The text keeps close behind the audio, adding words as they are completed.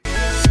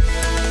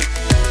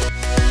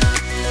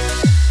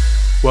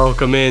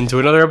Welcome in to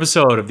another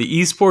episode of the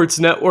Esports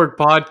Network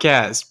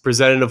podcast,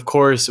 presented, of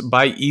course,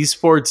 by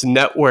Esports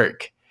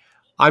Network.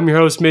 I'm your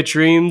host, Mitch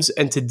Reams,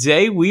 and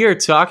today we are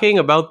talking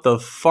about the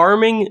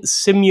Farming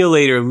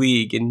Simulator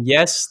League. And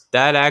yes,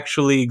 that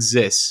actually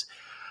exists.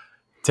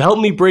 To help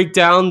me break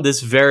down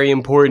this very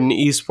important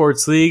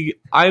esports league,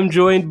 I'm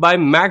joined by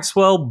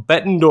Maxwell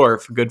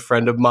Bettendorf, a good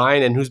friend of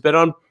mine, and who's been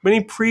on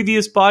many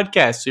previous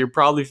podcasts, so you're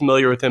probably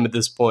familiar with him at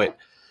this point.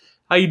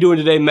 How you doing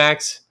today,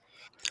 Max?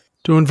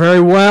 Doing very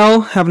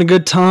well, having a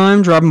good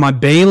time, driving my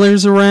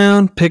balers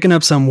around, picking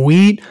up some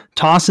wheat,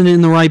 tossing it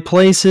in the right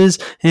places,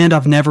 and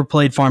I've never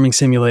played Farming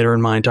Simulator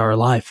in my entire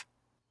life.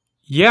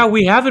 Yeah,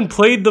 we haven't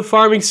played the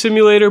Farming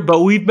Simulator, but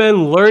we've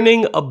been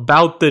learning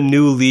about the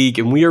new league,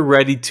 and we are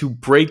ready to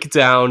break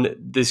down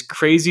this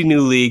crazy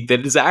new league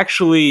that is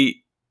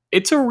actually,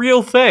 it's a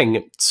real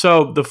thing.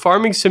 So the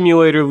Farming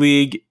Simulator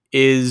League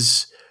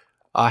has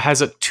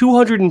a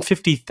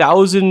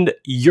 250,000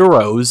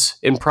 euros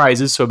in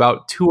prizes, so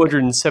about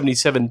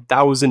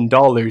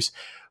 $277,000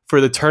 for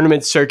the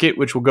tournament circuit,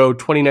 which will go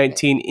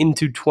 2019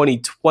 into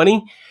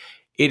 2020.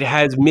 It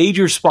has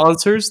major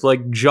sponsors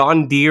like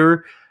John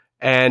Deere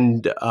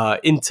and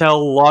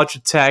Intel,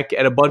 Logitech,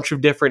 and a bunch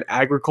of different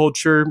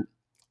agriculture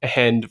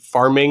and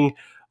farming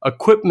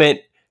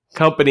equipment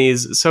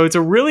companies. So it's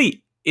a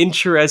really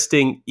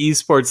interesting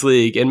esports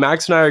league, and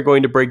Max and I are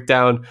going to break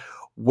down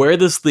where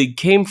this league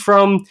came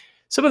from,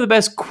 some of the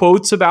best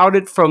quotes about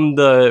it from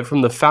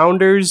the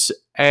founders,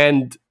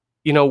 and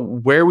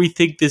where we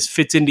think this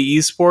fits into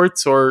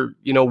esports, or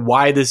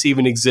why this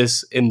even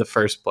exists in the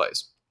first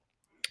place.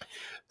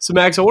 So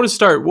Max, I want to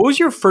start. What was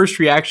your first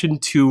reaction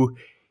to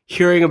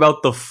hearing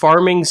about the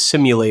Farming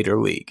Simulator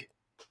League?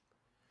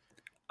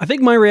 I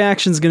think my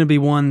reaction is going to be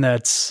one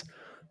that's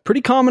pretty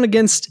common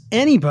against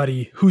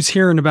anybody who's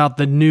hearing about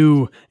the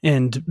new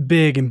and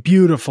big and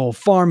beautiful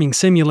Farming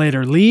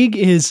Simulator League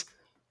is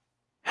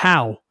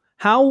how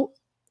the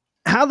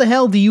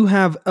hell do you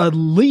have a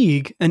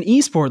league, an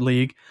esport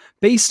league,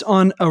 based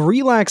on a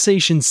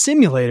relaxation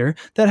simulator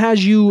that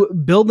has you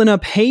building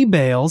up hay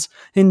bales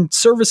and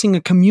servicing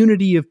a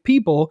community of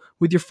people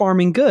with your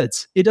farming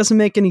goods? It doesn't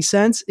make any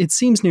sense. It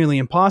seems nearly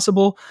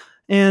impossible,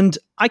 and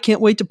I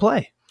can't wait to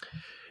play.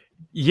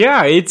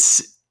 Yeah,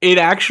 it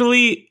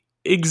actually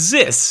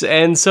exists.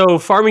 And so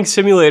Farming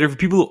Simulator, for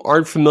people who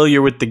aren't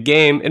familiar with the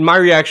game, and my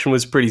reaction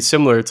was pretty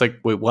similar. It's like,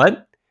 wait,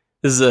 what?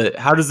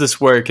 How does this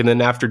work? And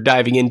then after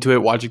diving into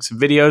it, watching some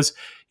videos,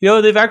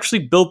 they've actually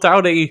built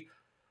out a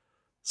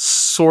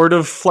sort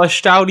of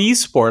fleshed out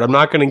esport. I'm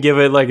not going to give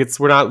it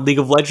we're not League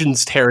of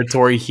Legends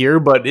territory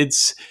here, but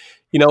it's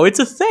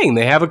a thing.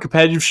 They have a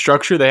competitive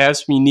structure. They have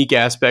some unique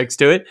aspects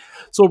to it.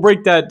 So we'll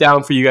break that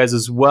down for you guys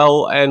as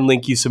well and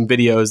link you some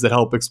videos that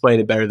help explain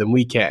it better than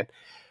we can.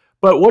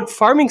 But what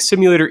Farming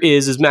Simulator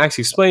is, as Max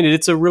explained it,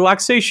 it's a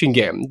relaxation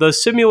game. The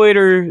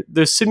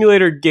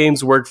simulator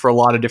games work for a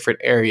lot of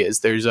different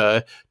areas. There's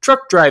a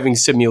truck driving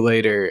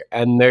simulator,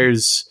 and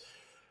there's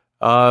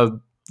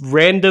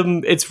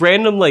random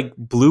like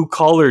blue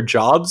collar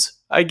jobs,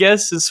 I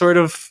guess, is sort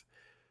of,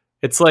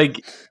 it's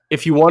like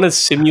if you want to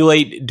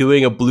simulate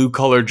doing a blue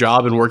collar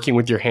job and working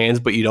with your hands,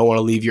 but you don't want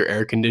to leave your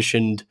air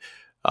conditioned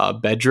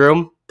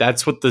bedroom.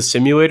 That's what the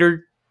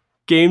simulator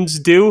games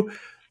do.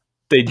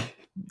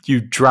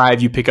 You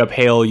drive, you pick up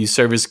hail, you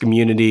service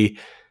community,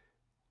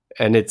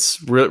 and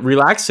it's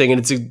relaxing, and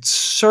it's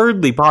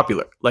absurdly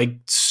popular, like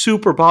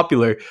super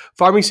popular.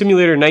 Farming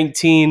Simulator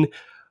 19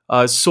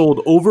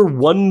 sold over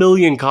 1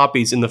 million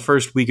copies in the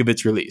first week of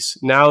its release.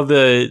 Now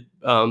the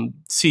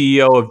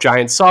CEO of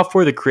Giant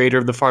Software, the creator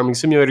of the Farming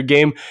Simulator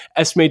game,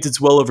 estimates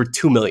it's well over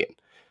 2 million.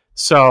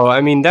 So,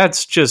 I mean,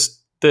 that's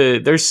just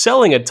they're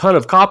selling a ton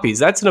of copies.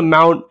 That's an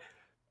amount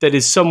that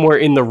is somewhere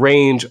in the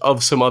range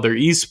of some other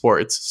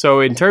esports. So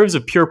in terms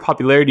of pure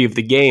popularity of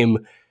the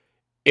game,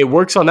 it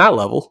works on that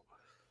level.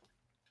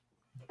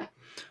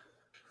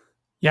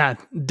 Yeah,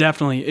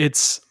 definitely.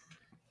 It's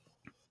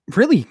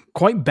really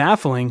quite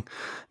baffling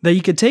that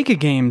you could take a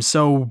game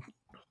so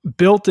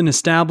built and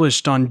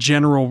established on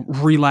general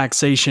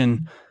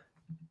relaxation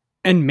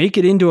and make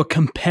it into a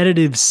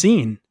competitive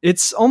scene.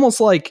 It's almost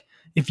like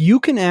if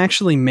you can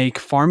actually make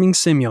Farming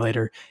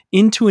Simulator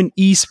into an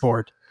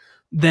esport,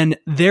 then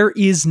there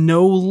is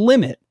no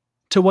limit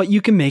to what you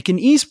can make an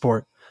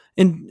esport.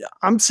 And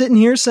I'm sitting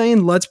here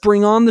saying, let's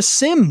bring on the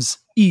Sims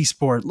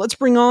esport. Let's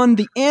bring on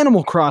the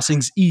Animal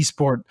Crossings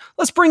esport.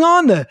 Let's bring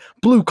on the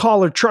blue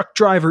collar truck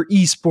driver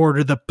esport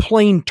or the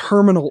plane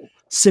terminal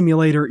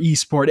simulator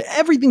esport.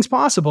 Everything's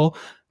possible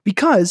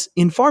because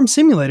in Farm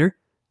Simulator,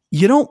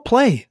 you don't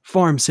play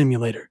Farm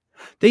Simulator.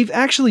 They've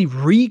actually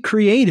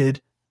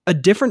recreated a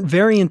different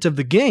variant of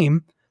the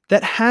game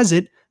that has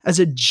it as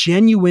a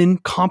genuine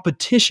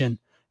competition.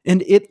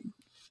 And it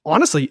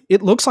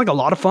looks like a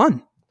lot of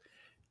fun.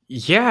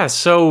 Yeah,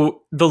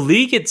 so the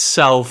league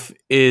itself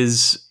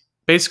is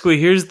basically,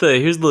 here's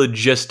the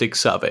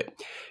logistics of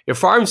it. Your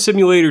Farm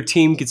Simulator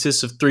team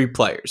consists of 3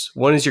 players.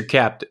 One is your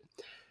captain.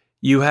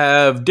 You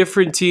have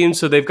different teams,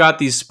 so they've got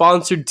these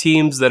sponsored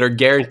teams that are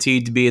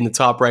guaranteed to be in the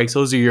top ranks.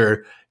 Those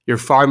are your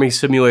Farming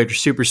Simulator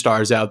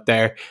superstars out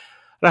there.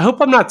 And I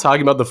hope I'm not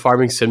talking about the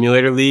Farming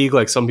Simulator League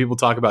like some people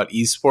talk about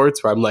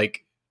esports, where I'm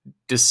like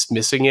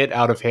dismissing it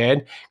out of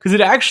hand, because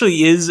it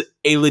actually is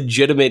a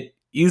legitimate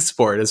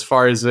esport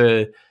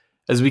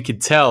as we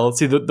could tell.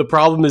 See, the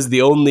problem is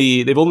they've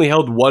only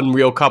held one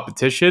real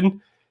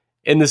competition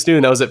in this new,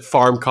 and that was at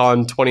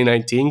FarmCon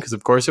 2019, because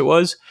of course it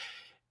was,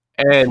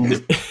 and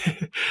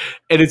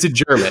and it's in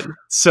German.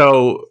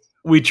 So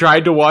we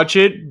tried to watch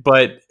it,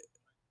 but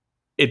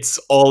it's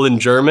all in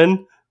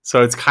German,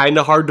 so it's kind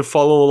of hard to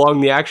follow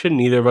along the action.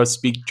 Neither of us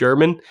speak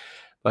German.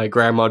 My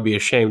grandma would be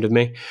ashamed of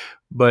me,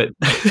 but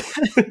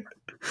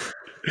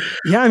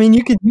Yeah, I mean,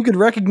 you could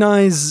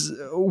recognize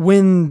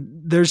when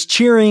there's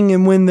cheering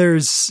and when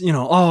there's,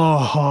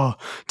 to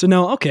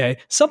know, okay,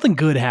 something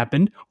good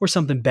happened or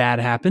something bad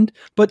happened.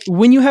 But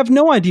when you have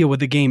no idea what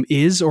the game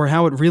is or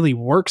how it really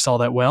works all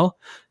that well,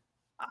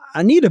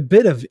 I need a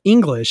bit of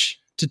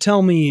English to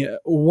tell me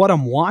what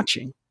I'm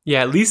watching.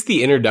 yeah, at least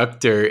the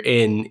introductor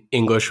in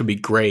English would be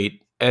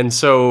great. And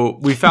so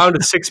we found a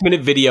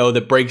 6-minute video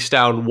that breaks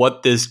down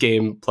what this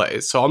game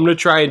plays. So I'm going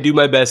to try and do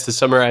my best to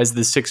summarize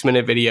this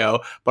 6-minute video,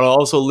 but I'll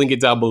also link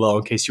it down below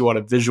in case you want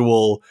a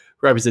visual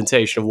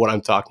representation of what I'm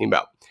talking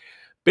about.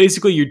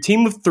 Basically, your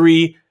team of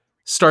 3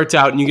 starts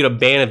out and you get to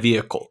ban a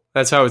vehicle.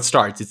 That's how it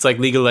starts. It's like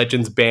League of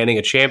Legends banning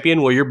a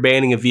champion. Well, you're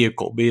banning a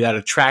vehicle, be that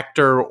a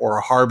tractor or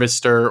a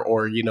harvester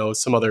or,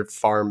 some other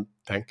farm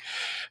thing.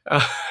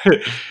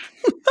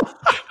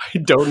 I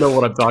don't know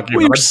what I'm talking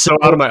about. I'm so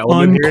out of my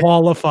element here.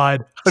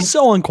 Unqualified.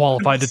 So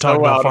unqualified to talk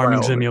about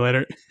Farming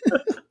Simulator.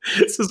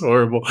 This is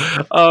horrible.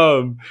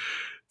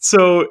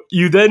 So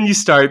you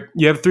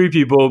have 3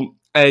 people,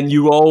 and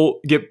you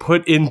all get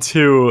put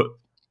into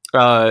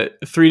 3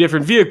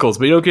 different vehicles,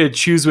 but you don't get to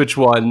choose which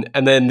one.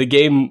 And then the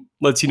game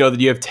lets you know that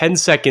you have 10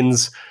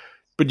 seconds,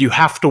 but you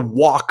have to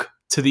walk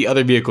to the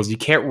other vehicles. You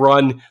can't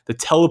run. The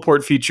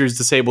teleport feature is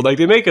disabled. Like,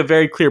 they make a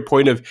very clear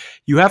point of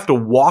you have to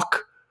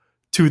walk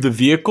to the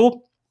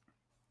vehicle.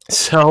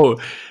 So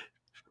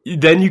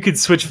then you could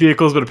switch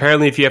vehicles, but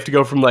apparently if you have to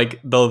go from like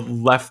the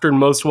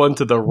lefternmost one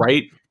to the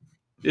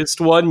rightest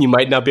one, you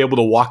might not be able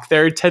to walk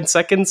there in 10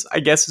 seconds, I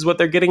guess is what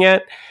they're getting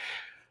at.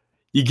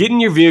 You get in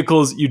your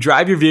vehicles, you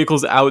drive your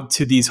vehicles out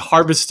to these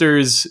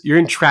harvesters. You're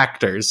in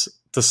tractors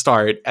to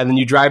start, and then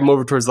you drive them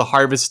over towards the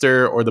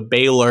harvester or the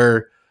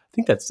baler. I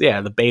think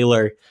the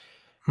baler.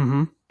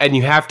 Mm-hmm. And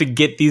you have to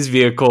get these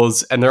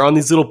vehicles, and they're on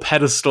these little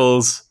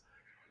pedestals.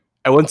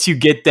 And once you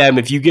get them,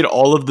 if you get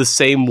all of the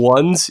same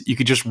ones, you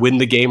could just win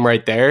the game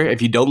right there.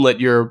 If you don't let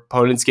your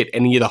opponents get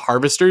any of the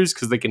harvesters,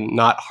 because they can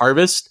not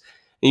harvest,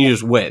 and you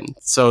just win.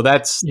 So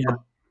that's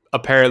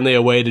apparently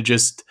a way to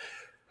just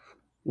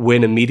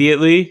win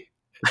immediately.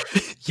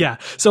 Yeah.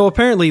 So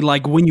apparently,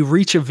 like, when you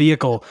reach a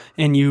vehicle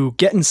and you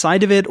get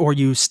inside of it or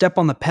you step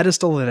on the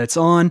pedestal that it's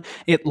on,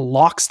 it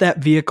locks that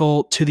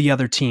vehicle to the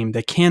other team.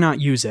 They cannot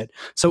use it.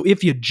 So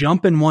if you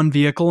jump in one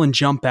vehicle and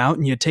jump out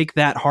and you take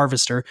that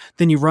harvester,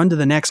 then you run to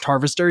the next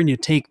harvester and you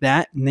take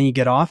that and then you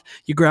get off.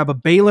 You grab a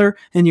baler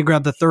and you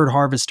grab the third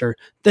harvester.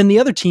 Then the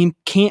other team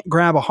can't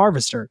grab a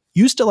harvester.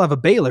 You still have a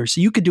baler, so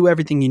you could do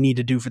everything you need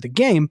to do for the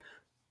game,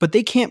 but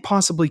they can't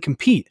possibly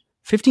compete.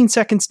 15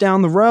 seconds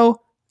down the row,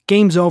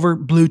 game's over,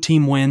 blue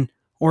team win.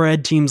 Or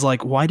red team's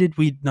like, why did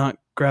we not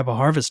grab a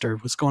harvester?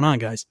 What's going on,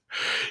 guys?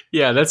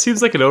 Yeah, that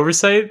seems like an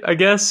oversight, I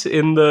guess,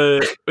 in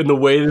the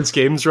way this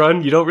game's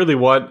run. You don't really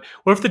want...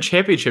 What if the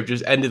championship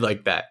just ended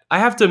like that? I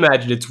have to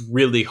imagine it's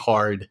really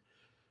hard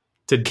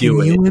to do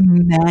it. Can you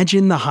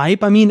imagine the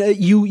hype? I mean,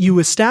 you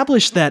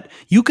established that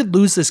you could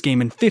lose this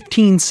game in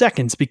 15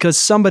 seconds because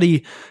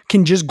somebody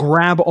can just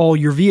grab all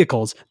your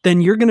vehicles.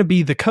 Then you're going to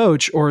be the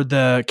coach or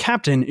the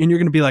captain, and you're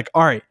going to be like,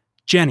 all right,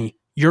 Jenny,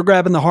 you're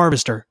grabbing the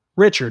harvester.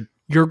 Richard,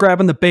 you're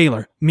grabbing the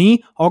baler.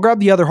 Me, I'll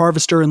grab the other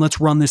harvester and let's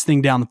run this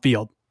thing down the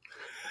field.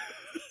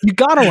 You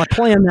got to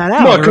plan that out.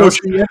 Come on, coach.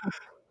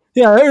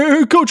 Yeah,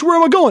 hey, coach, where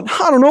am I going?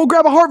 I don't know.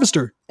 Grab a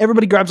harvester.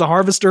 Everybody grabs a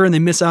harvester and they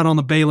miss out on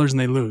the balers and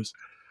they lose.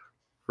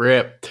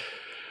 Rip.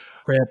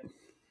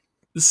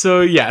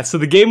 So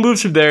the game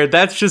moves from there.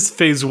 That's just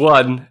phase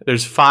 1.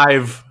 There's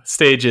 5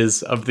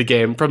 stages of the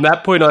game. From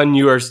that point on,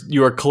 you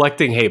are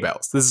collecting hay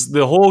bales.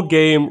 The whole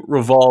game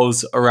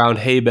revolves around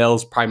hay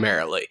bales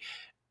primarily.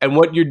 And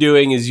what you're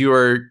doing is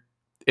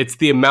it's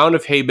the amount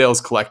of hay bales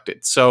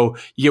collected. So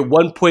you get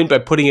 1 point by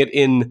putting it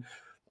in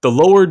the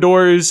lower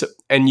doors,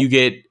 and you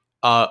get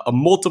a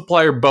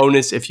multiplier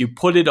bonus if you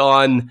put it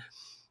on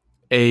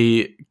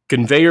a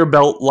conveyor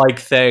belt like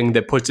thing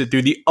that puts it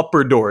through the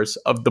upper doors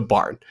of the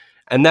barn.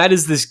 And that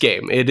is this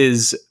game. It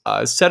is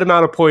a set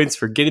amount of points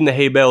for getting the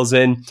hay bales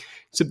in.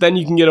 So then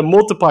you can get a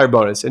multiplier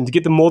bonus. And to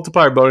get the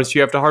multiplier bonus,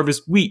 you have to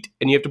harvest wheat.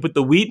 And you have to put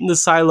the wheat in the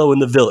silo in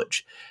the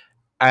village.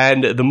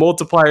 And the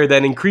multiplier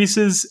then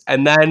increases.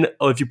 And then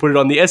if you put it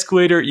on the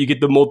escalator, you get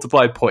the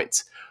multiplied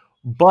points.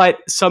 But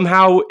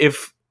somehow,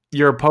 if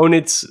your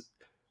opponent's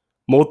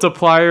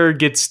multiplier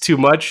gets too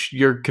much,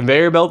 your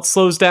conveyor belt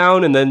slows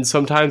down. And then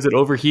sometimes it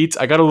overheats.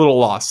 I got a little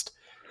lost.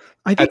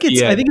 I think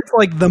it's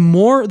like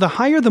the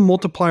higher the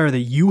multiplier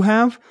that you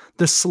have,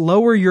 the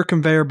slower your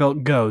conveyor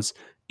belt goes.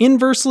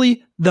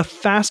 Inversely, the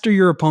faster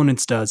your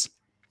opponent's does.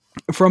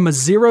 From a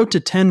 0 to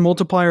 10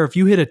 multiplier, if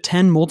you hit a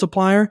 10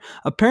 multiplier,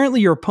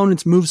 apparently your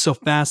opponents move so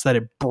fast that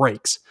it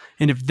breaks.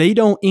 And if they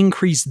don't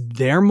increase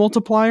their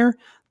multiplier,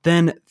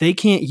 then they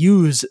can't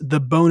use the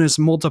bonus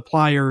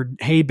multiplier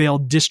hay bale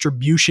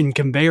distribution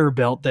conveyor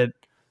belt that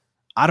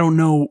I don't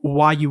know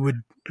why you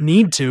would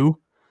need to.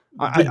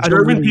 The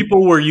German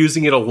people were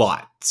using it a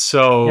lot,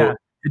 so yeah,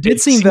 it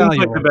did seem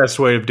valuable. Like the best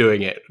way of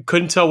doing it.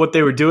 Couldn't tell what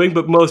they were doing,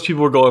 but most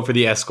people were going for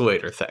the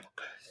escalator thing.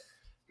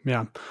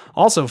 Yeah.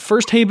 Also,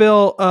 first hay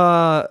bale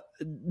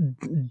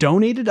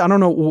donated. I don't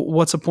know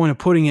what's the point of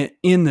putting it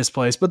in this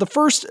place, but the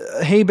first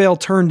hay bale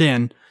turned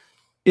in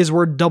is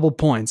worth double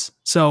points.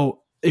 So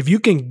if you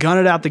can gun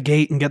it out the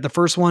gate and get the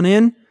first one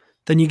in,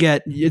 then you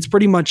get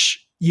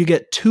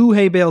 2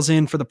 hay bales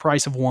in for the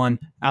price of one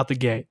out the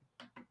gate.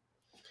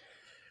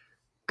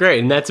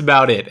 Great, and that's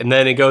about it. And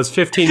then it goes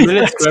 15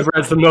 minutes. Whoever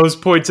has the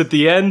most points at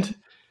the end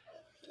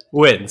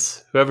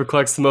wins. Whoever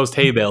collects the most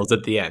hay bales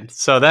at the end.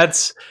 So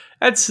that's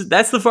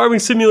the Farming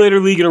Simulator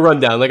League in a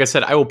rundown. Like I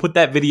said, I will put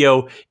that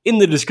video in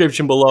the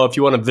description below if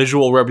you want a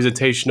visual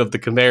representation of the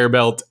conveyor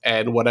belt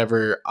and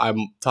whatever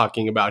I'm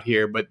talking about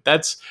here. But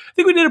I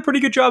think we did a pretty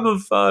good job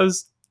of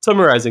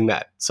summarizing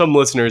that. Some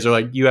listeners are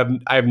like,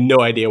 I have no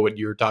idea what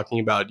you're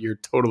talking about. You're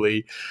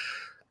totally...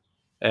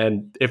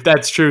 And if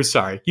that's true,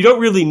 sorry. You don't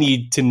really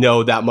need to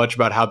know that much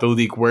about how the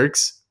league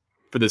works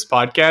for this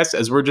podcast,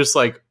 as we're just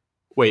like,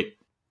 wait,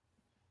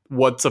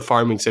 what's a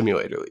Farming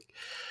Simulator League?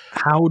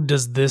 How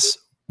does this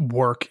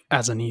work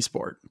as an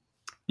esport?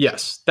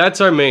 Yes,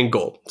 that's our main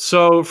goal.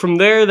 So from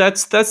there,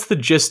 that's the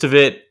gist of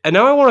it. And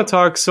now I want to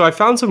talk. So I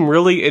found some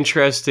really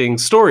interesting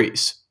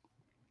stories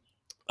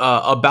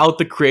about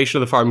the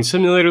creation of the Farming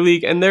Simulator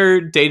League, and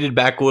they're dated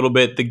back a little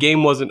bit. The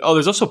game wasn't... Oh,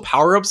 there's also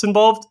power-ups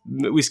involved.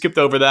 We skipped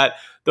over that.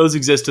 Those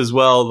exist as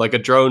well, like a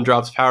drone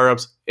drops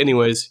power-ups.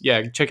 Anyways,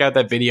 yeah, check out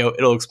that video.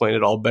 It'll explain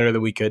it all better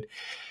than we could.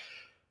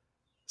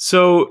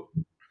 So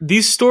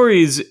these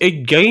stories,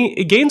 it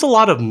gains a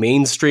lot of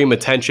mainstream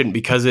attention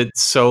because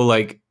it's so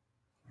like,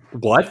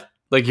 what?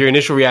 Like your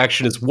initial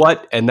reaction is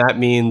what? And that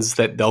means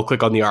that they'll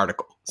click on the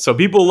article. So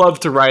people love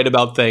to write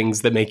about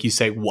things that make you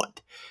say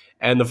what?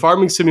 And the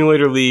Farming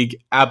Simulator League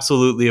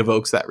absolutely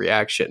evokes that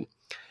reaction.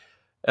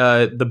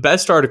 The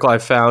best article I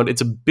found,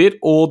 it's a bit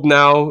old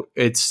now.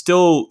 It's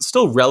still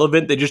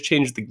relevant. They just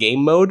changed the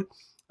game mode.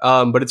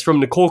 But it's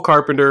from Nicole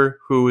Carpenter,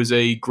 who is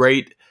a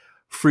great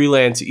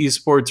freelance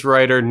esports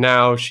writer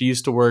now. She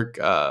used to work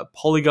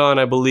Polygon,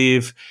 I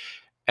believe.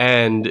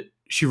 And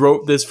she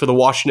wrote this for the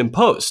Washington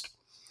Post.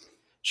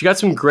 She got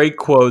some great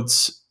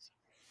quotes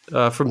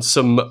from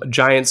some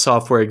giant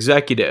software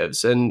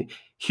executives. And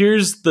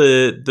here's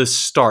the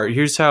start.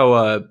 Here's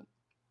how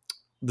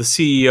the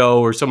CEO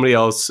or somebody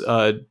else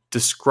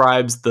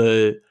describes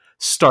the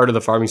start of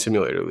the Farming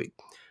Simulator League.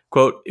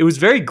 Quote, "It was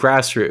very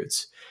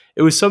grassroots.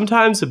 It was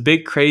sometimes a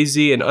bit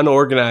crazy and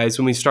unorganized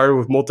when we started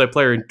with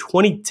multiplayer in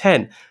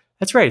 2010.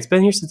 That's right, it's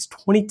been here since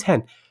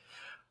 2010.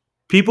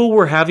 People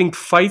were having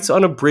fights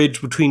on a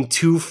bridge between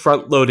 2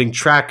 front-loading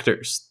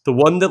tractors. The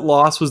one that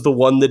lost was the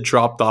one that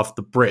dropped off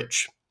the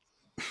bridge."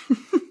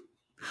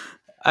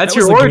 That's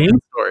your origin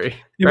story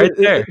right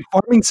there.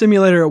 Farming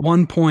Simulator at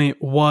one point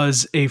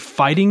was a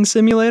fighting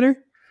simulator?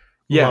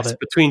 Yes,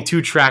 between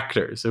 2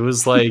 tractors. It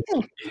was like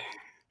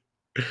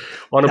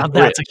on a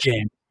bridge. That's a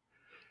game.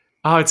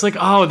 Oh, it's like,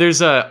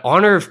 there's a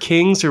Honor of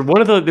Kings or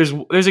one of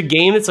the there's a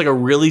game that's like a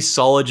really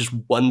solid just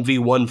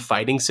 1v1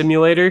 fighting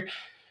simulator.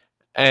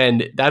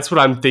 And that's what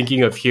I'm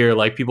thinking of here,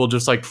 like people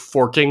just like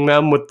forking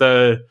them with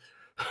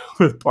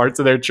parts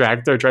of their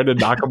tractor trying to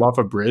knock them off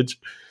a bridge.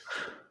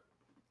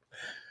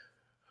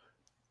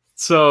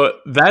 So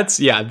that's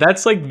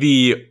like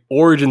the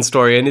origin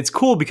story. And it's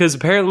cool because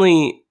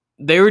apparently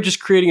they were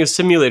just creating a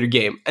simulator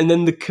game. And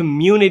then the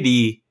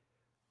community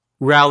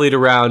rallied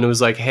around and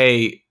was like,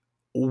 hey,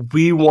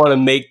 we want to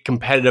make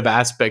competitive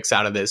aspects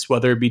out of this,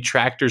 whether it be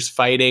tractors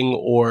fighting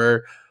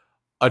or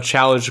a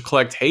challenge to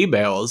collect hay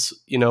bales.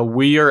 You know,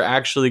 we want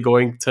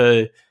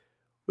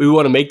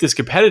to make this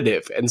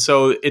competitive. And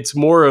so it's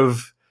more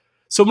of,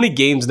 so many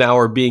games now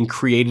are being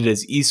created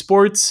as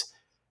esports.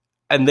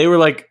 And they were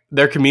like,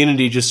 their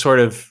community just sort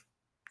of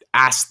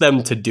asked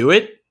them to do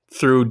it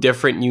through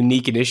different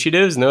unique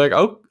initiatives. And they're like,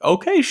 oh,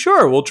 okay,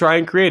 sure, we'll try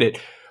and create it,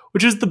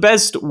 which is the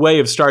best way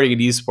of starting an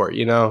esport,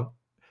 you know?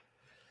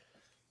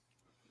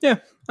 Yeah,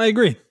 I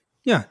agree.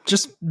 Yeah,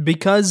 just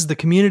because the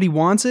community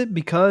wants it,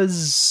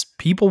 because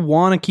people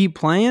want to keep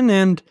playing,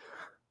 and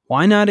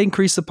why not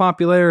increase the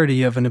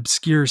popularity of an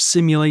obscure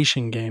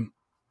simulation game?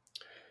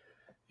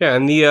 Yeah,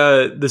 and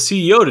the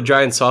CEO to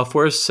Giant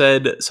Software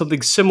said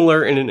something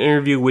similar in an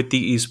interview with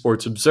the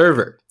Esports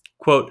Observer.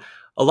 Quote,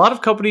 "A lot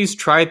of companies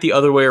try it the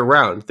other way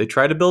around. They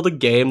try to build a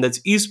game that's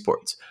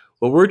esports.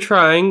 What we're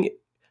trying,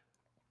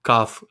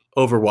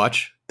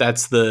 Overwatch,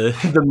 that's the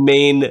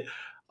main,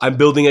 I'm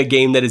building a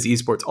game that is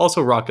esports.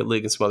 Also Rocket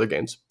League and some other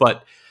games.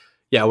 But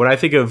yeah, when I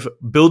think of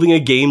building a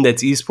game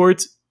that's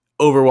esports,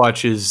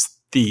 Overwatch is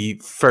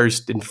the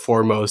first and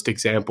foremost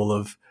example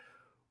of,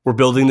 we're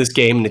building this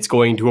game and it's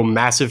going to a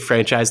massive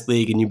franchise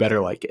league and you better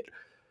like it."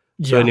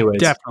 So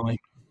anyways, definitely.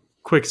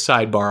 quick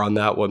sidebar on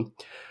that one.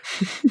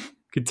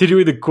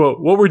 Continuing the quote,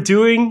 what we're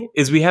doing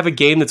is we have a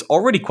game that's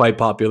already quite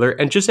popular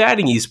and just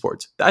adding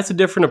esports. That's a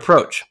different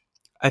approach.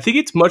 I think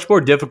it's much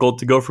more difficult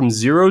to go from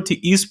zero to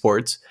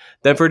esports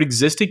than for an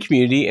existing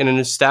community and an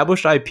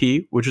established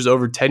IP, which is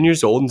over 10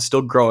 years old and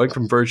still growing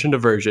from version to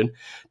version,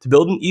 to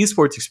build an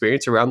esports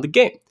experience around the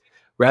game,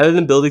 rather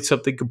than building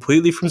something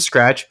completely from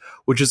scratch,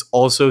 which is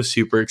also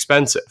super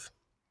expensive.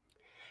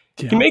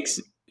 Yeah.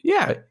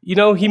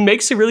 He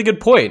makes a really good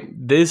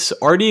point. This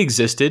already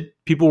existed.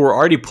 People were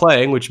already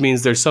playing, which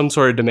means there's some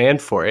sort of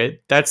demand for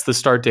it. That's the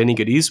start to any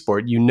good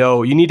esport. You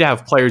need to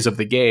have players of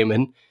the game,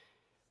 and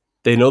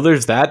they know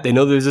there's that. They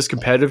know there's this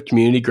competitive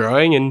community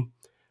growing, and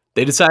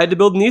they decided to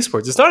build an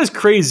esports. It's not as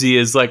crazy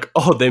as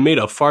they made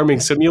a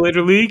farming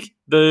simulator league.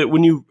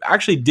 When you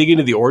actually dig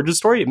into the origin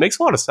story, it makes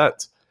a lot of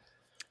sense.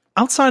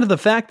 Outside of the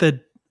fact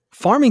that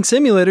Farming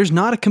Simulator is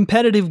not a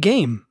competitive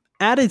game.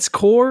 At its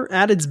core,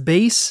 at its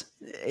base,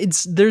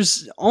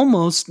 there's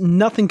almost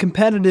nothing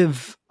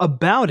competitive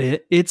about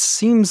it. It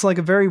seems like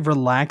a very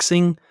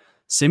relaxing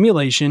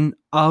simulation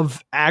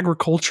of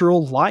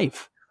agricultural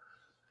life.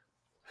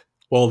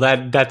 Well,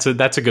 that's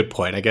a good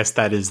point. I guess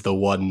that is the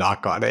one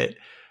knock on it.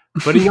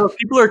 But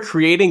people are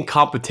creating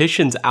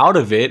competitions out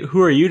of it.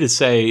 Who are you to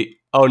say,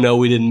 "Oh no,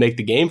 we didn't make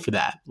the game for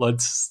that"?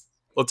 Let's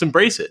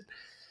embrace it.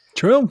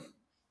 True.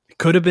 It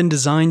could have been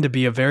designed to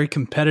be a very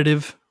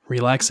competitive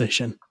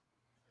relaxation.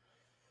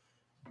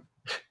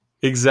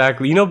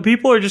 Exactly.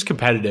 People are just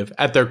competitive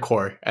at their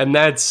core, and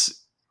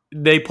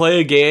they play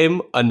a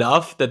game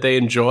enough that they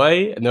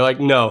enjoy, and they're like,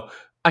 "No,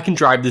 I can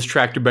drive this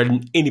tractor better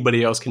than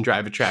anybody else can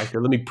drive a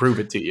tractor. Let me prove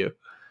it to you."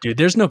 Dude,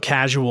 there's no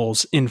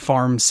casuals in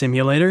Farm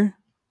Simulator.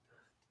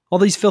 All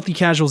these filthy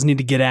casuals need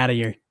to get out of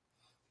here.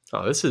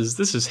 Oh, this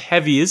is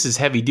heavy. This is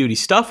heavy duty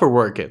stuff we're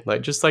working.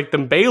 Just like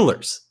them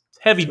balers. It's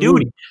heavy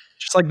duty.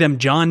 Just like them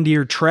John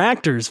Deere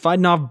tractors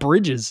fighting off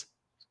bridges.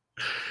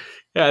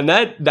 Yeah, and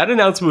that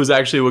announcement was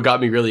actually what got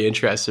me really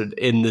interested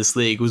in this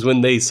league, was when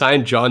they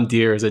signed John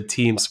Deere as a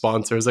team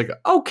sponsor. I was like,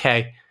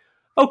 okay,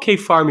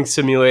 Farming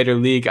Simulator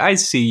League, I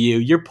see you.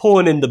 You're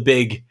pulling in the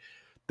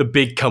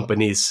big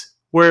companies.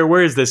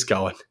 Where is this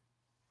going?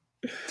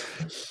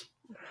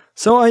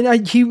 So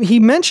he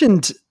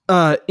mentioned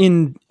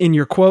in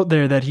your quote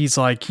there that he's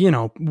like,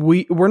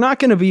 we're not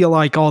going to be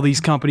like all these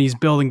companies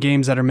building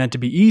games that are meant to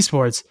be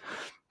esports.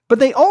 But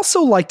they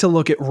also like to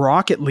look at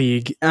Rocket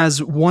League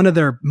as one of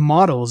their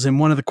models. And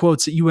one of the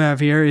quotes that you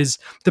have here is,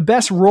 the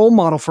best role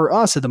model for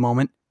us at the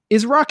moment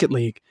is Rocket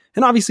League.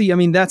 And obviously,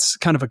 that's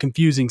kind of a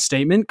confusing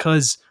statement,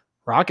 because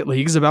Rocket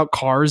League is about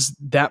cars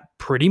that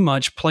pretty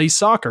much play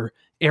soccer,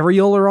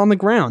 aerial or on the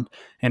ground.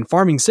 And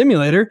Farming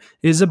Simulator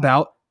is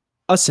about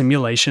a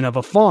simulation of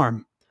a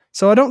farm.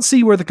 So I don't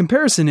see where the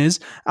comparison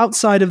is,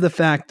 outside of the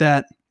fact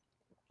that,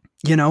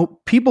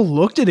 people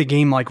looked at a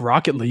game like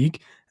Rocket League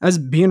as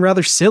being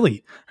rather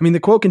silly. The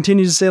quote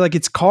continues to say,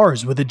 it's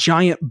cars with a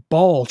giant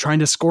ball trying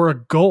to score a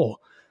goal.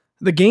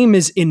 The game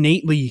is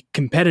innately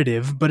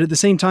competitive, but at the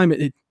same time,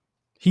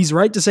 he's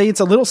right to say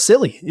it's a little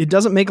silly. It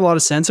doesn't make a lot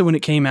of sense. And when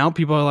it came out,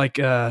 people are like,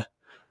 yeah,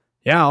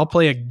 I'll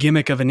play a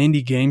gimmick of an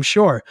indie game,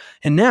 sure.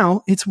 And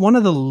now it's one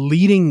of the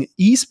leading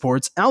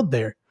esports out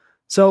there.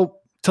 So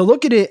to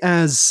look at it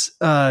as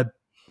a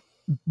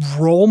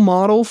role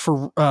model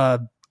for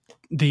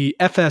the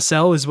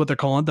FSL, is what they're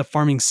calling it, the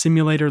Farming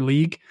Simulator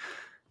League,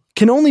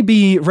 can only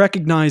be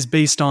recognized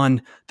based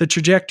on the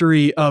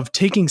trajectory of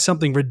taking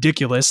something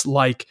ridiculous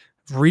like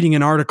reading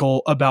an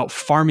article about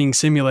Farming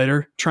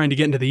Simulator trying to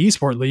get into the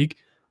eSport League,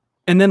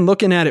 and then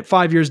looking at it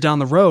 5 years down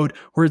the road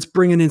where it's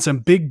bringing in some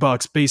big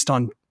bucks based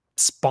on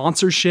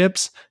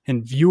sponsorships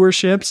and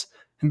viewerships,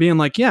 and being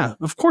like, yeah,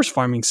 of course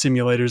Farming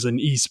Simulator is an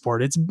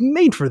esport. It's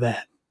made for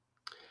that.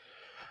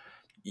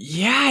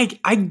 Yeah,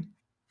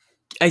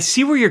 I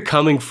see where you're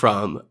coming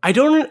from. I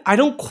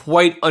don't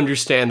quite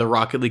understand the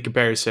Rocket League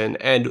comparison,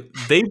 and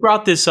they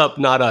brought this up,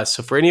 not us.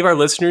 So for any of our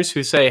listeners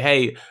who say,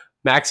 "Hey,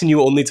 Max and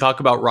you only talk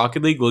about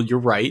Rocket League," well, you're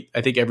right. I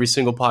think every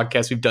single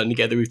podcast we've done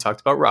together, we've talked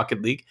about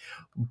Rocket League.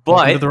 But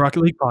welcome to the Rocket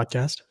League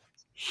podcast.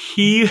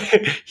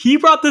 He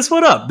brought this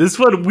one up.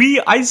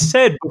 I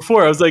said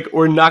before, I was like,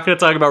 we're not going to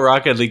talk about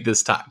Rocket League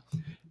this time,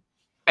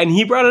 and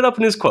he brought it up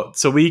in his quote,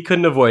 so we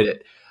couldn't avoid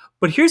it.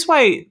 But here's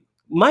why.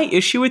 My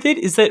issue with it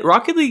is that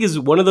Rocket League is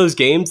one of those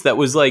games that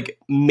was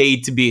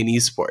made to be an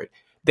esport.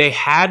 They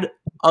had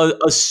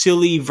a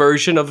silly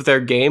version of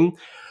their game,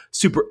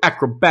 super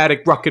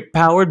acrobatic rocket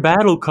powered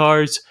battle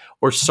cars,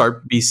 or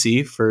SARP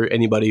BC for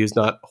anybody who's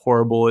not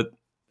horrible at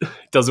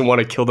doesn't want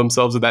to kill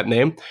themselves with that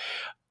name.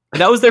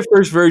 That was their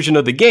first version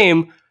of the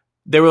game.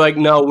 They were like,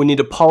 no, we need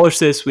to polish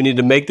this. We need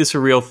to make this a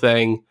real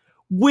thing,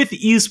 with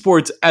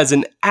esports as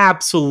an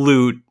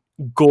absolute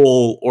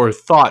goal or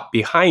thought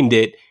behind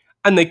it.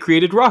 And they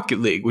created Rocket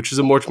League, which is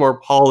a much more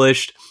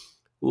polished,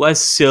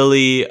 less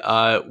silly,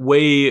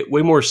 way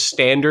more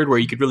standard, where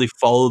you could really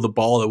follow the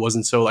ball. It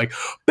wasn't so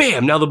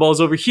bam, now the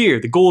ball's over here,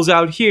 the goal's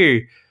out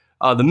here,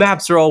 the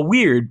maps are all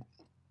weird,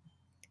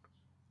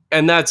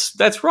 and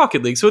that's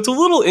Rocket League. So it's a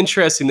little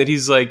interesting that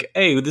he's like,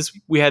 hey,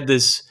 we had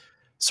this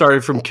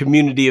started from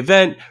community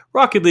event.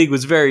 Rocket League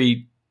was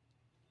very,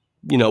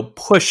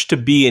 pushed to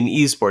be an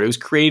esport. It was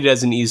created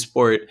as an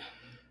esport,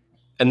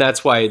 and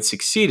that's why it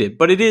succeeded.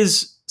 But it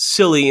is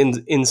silly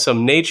in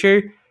some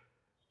nature,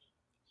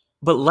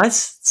 but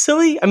less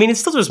silly. I mean,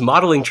 it's still just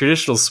modeling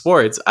traditional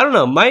sports. I don't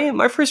know.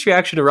 My first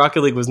reaction to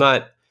Rocket League was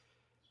not,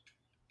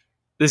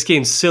 this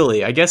game's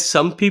silly. I guess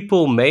some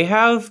people may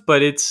have,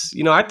 but it's,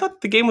 I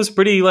thought the game was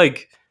pretty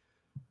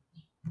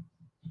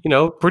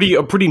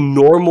a pretty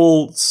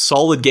normal,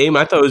 solid game.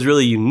 I thought it was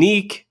really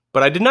unique,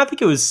 but I did not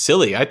think it was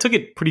silly. I took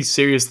it pretty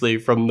seriously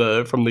from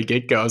the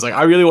get go. I was like,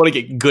 I really want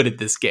to get good at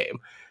this game,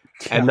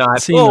 and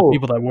not seeing the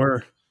people that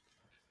were.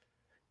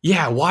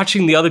 Yeah,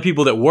 watching the other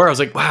people that were, I was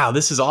like, wow,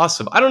 this is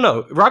awesome. I don't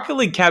know. Rocket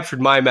League captured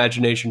my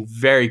imagination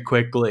very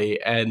quickly,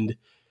 and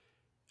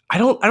I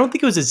don't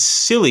think it was as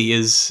silly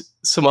as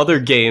some other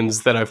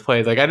games that I've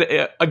played. Like,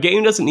 a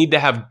game doesn't need to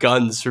have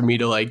guns for me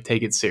to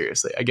take it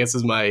seriously, I guess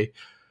is my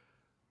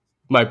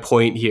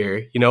point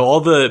here.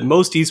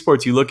 Most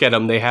esports, you look at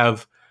them, they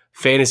have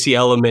fantasy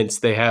elements,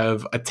 they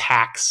have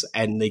attacks,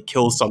 and they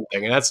kill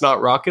something, and that's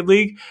not Rocket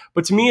League.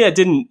 But to me, it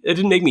didn't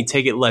make me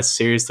take it less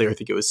seriously or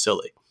think it was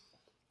silly.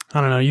 I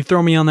don't know. You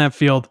throw me on that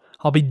field,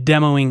 I'll be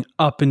demoing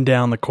up and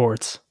down the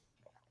courts.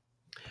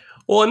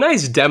 Well, a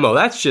nice demo,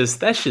 that's just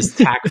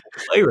tactful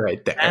play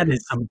right there. That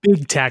is some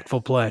big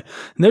tactful play.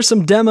 And there's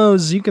some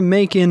demos you can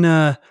make in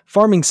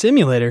Farming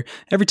Simulator.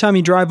 Every time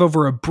you drive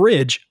over a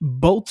bridge,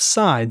 both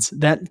sides,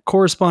 that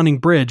corresponding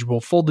bridge will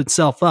fold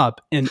itself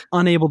up and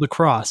unable to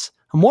cross.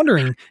 I'm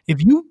wondering,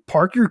 if you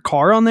park your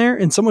car on there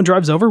and someone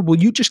drives over, will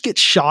you just get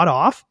shot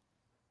off?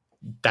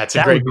 That's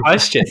a great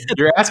question.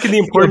 You're asking the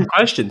important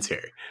questions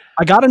here.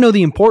 I got to know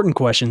the important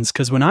questions,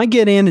 because when I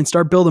get in and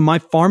start building my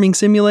Farming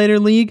Simulator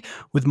league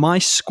with my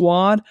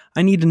squad,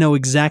 I need to know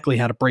exactly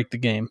how to break the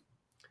game.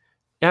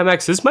 Yeah,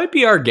 Max, this might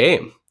be our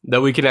game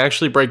that we can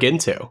actually break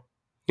into.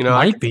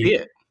 I can see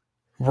it.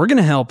 We're going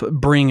to help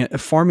bring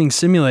Farming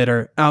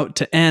Simulator out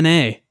to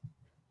NA.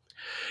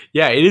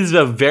 Yeah, it is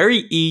a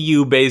very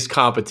EU-based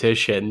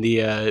competition.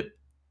 The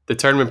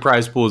tournament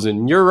prize pool is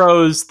in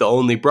euros. The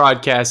only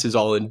broadcast is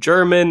all in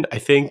German. I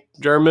think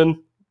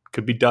German.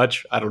 Could be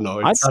Dutch. I don't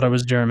know. I thought it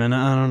was German.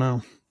 I don't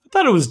know. I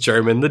thought it was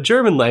German. The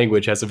German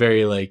language has a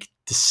very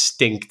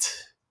distinct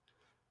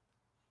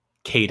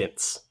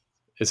cadence,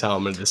 is how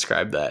I'm going to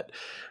describe that.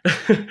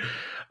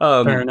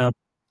 Fair enough.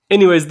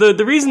 Anyways,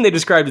 the reason they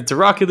described it to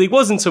Rocket League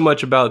wasn't so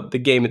much about the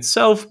game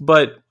itself,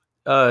 but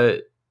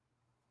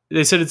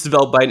they said it's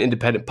developed by an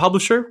independent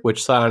publisher,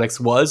 which Psyonix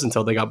was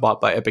until they got bought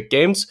by Epic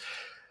Games.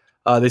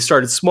 They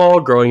started small,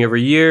 growing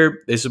every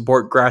year. They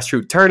support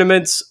grassroots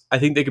tournaments. I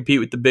think they compete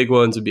with the big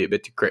ones would be a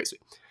bit too crazy.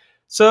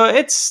 So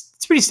it's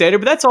pretty standard,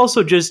 but that's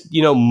also just,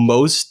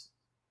 most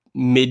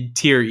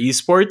mid-tier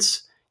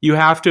esports. You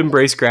have to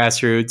embrace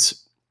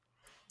grassroots.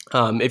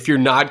 If you're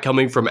not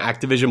coming from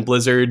Activision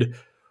Blizzard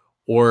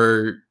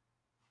or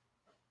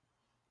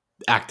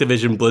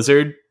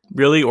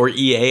really, or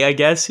EA, I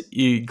guess,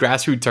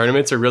 grassroots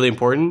tournaments are really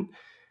important.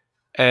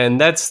 And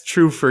that's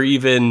true for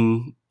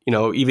even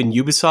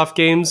Ubisoft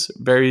games,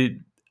 very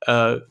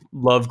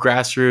love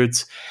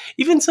grassroots,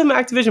 even some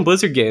Activision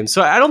Blizzard games.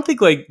 So I don't think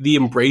the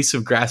embrace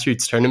of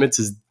grassroots tournaments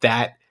is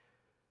that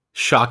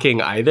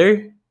shocking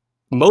either.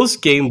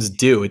 Most games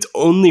do. It's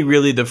only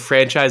really the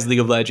franchise League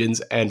of Legends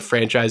and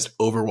franchised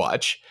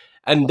Overwatch.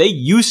 And they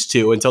used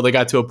to, until they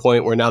got to a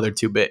point where now they're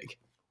too big.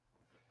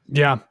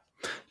 Yeah,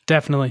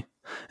 definitely.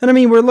 And I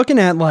mean, we're looking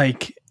at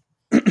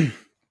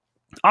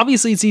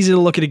obviously, it's easy to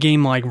look at a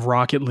game like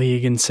Rocket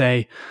League and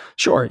say,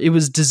 sure, it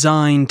was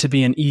designed to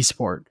be an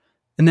esport.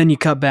 And then you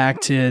cut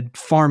back to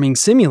Farming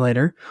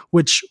Simulator,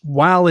 which,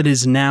 while it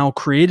has now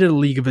created a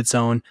league of its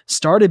own,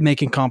 started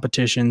making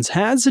competitions,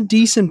 has a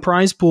decent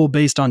prize pool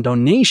based on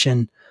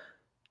donation.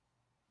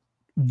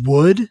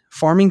 Would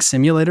Farming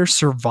Simulator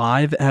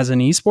survive as an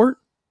esport?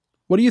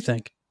 What do you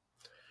think?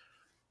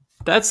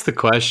 That's the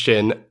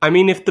question. I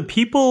mean, if the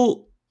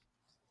people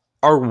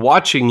are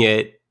watching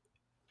it,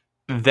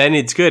 then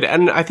it's good.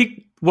 And I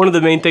think one of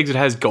the main things it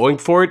has going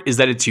for it is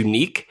that it's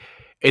unique.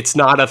 It's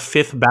not a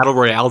fifth Battle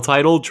Royale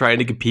title trying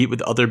to compete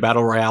with other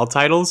Battle Royale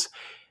titles.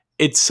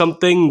 It's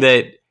something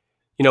that,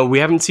 we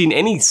haven't seen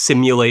any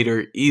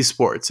simulator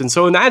esports. And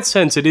so in that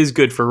sense, it is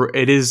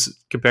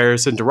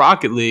comparison to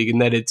Rocket League in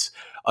that it's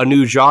a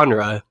new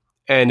genre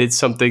and it's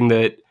something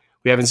that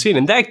we haven't seen.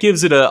 And that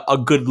gives it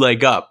a good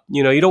leg up.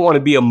 You don't want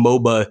to be a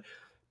MOBA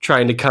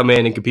trying to come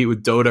in and compete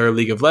with Dota or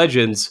League of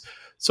Legends.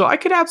 So I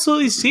could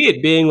absolutely see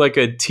it being like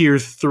a tier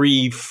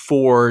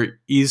 3-4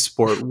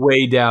 esport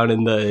way down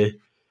in the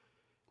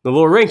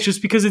lower ranks,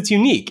 just because it's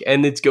unique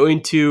and it's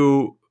going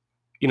to,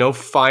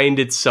 find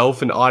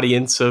itself an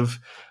audience of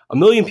 1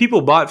 million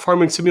people bought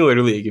Farming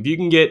Simulator League. If you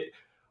can get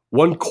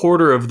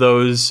 1/4 of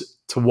those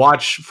to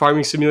watch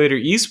Farming Simulator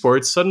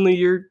esports, suddenly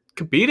you're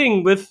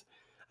competing with,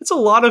 that's a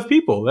lot of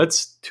people.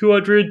 That's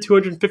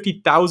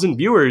 250,000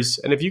 viewers.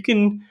 And if you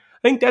can,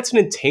 I think that's an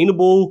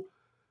attainable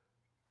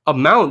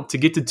amount to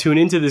get to tune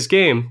into this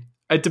game.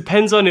 It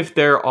depends on if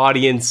their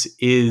audience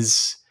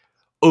is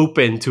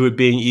open to it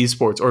being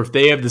esports, or if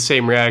they have the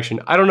same reaction.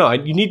 I don't know.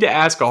 You need to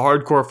ask a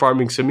hardcore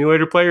farming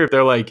simulator player if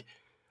they're like,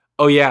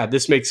 oh yeah,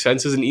 this makes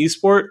sense as an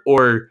esport,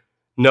 or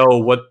no,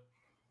 what,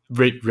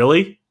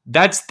 really?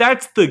 That's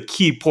the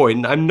key point.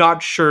 And I'm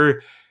not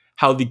sure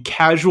how the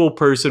casual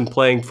person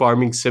playing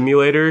farming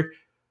simulator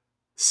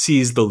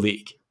sees the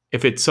league.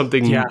 If it's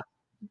something,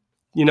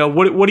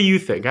 what do you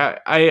think?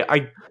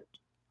 I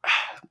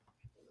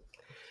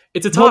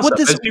it's a toss up.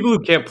 As people who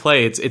can't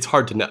play, it's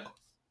hard to know.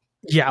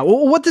 Yeah,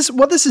 well, what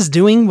this is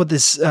doing, what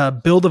this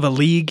build of a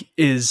league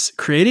is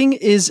creating,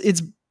 is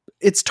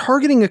it's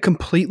targeting a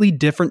completely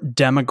different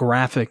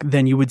demographic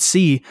than you would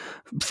see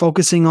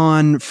focusing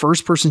on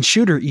first-person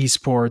shooter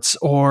esports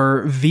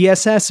or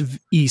VSS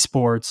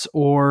esports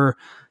or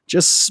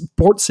just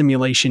sports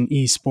simulation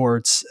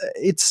esports.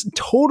 It's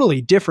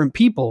totally different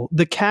people.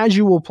 The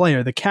casual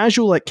player, the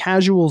casual at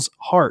casual's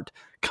heart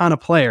kind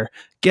of player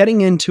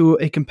getting into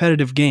a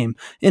competitive game.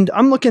 And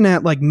I'm looking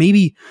at like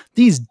maybe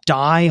these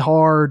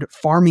die-hard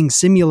farming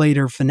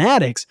simulator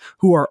fanatics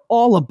who are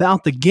all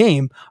about the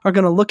game are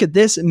going to look at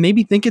this and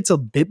maybe think it's a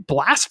bit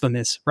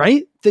blasphemous,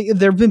 right?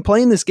 They've been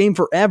playing this game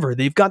forever.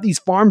 They've got these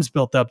farms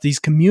built up, these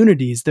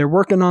communities. They're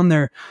working on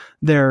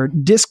their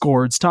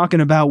discords,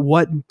 talking about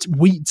what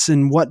wheats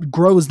and what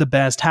grows the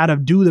best, how to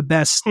do the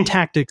best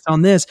tactics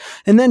on this.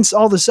 And then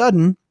all of a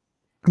sudden,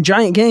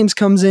 Giant Games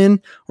comes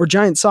in, or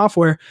Giant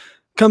Software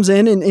comes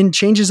in and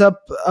changes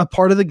up a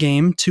part of the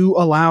game to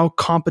allow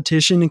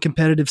competition and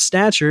competitive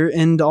stature.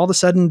 And all of a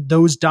sudden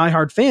those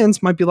diehard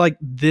fans might be like,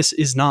 this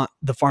is not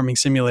the farming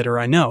simulator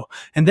I know.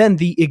 And then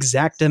the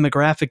exact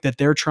demographic that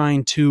they're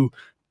trying to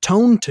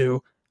tone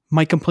to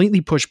might completely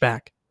push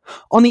back.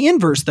 On the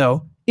inverse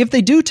though, if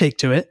they do take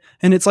to it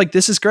and it's like,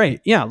 this is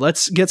great. Yeah,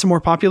 let's get some more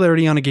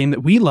popularity on a game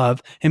that we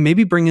love and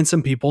maybe bring in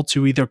some people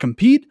to either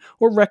compete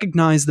or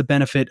recognize the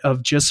benefit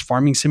of just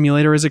farming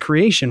simulator as a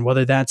creation,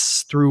 whether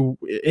that's through,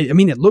 I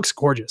mean, it looks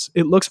gorgeous.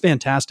 It looks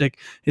fantastic.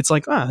 It's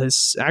like,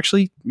 this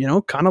actually,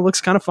 kind of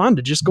looks kind of fun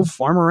to just go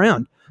farm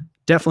around.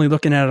 Definitely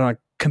looking at it on a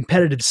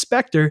competitive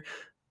specter.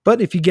 But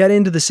if you get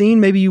into the scene,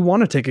 maybe you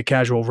want to take a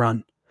casual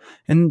run.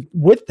 And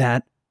with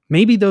that,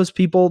 maybe those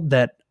people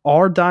that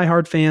are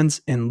diehard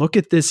fans and look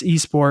at this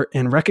esport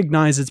and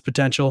recognize its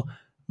potential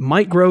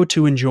might grow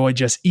to enjoy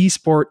just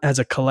esport as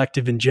a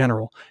collective in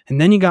general. And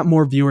then you got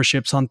more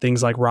viewerships on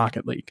things like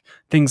Rocket League,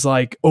 things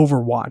like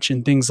Overwatch,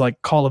 and things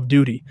like Call of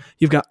Duty.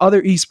 You've got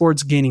other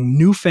esports gaining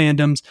new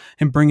fandoms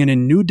and bringing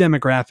in new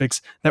demographics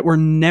that were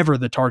never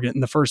the target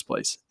in the first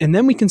place. And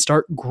then we can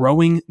start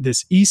growing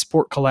this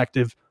esport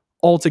collective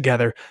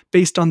altogether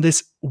based on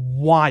this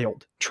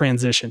wild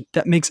transition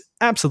that makes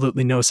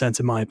absolutely no sense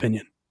in my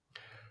opinion.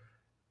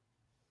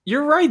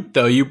 You're right,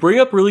 though. You bring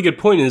up a really good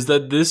point, is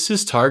that this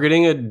is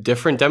targeting a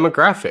different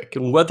demographic.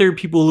 And whether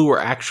people who are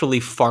actually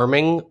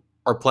farming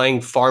are playing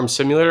Farm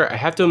Simulator, I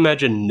have to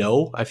imagine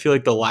no. I feel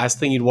like the last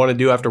thing you'd want to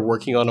do after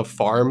working on a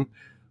farm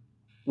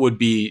would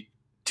be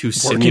to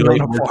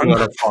simulate working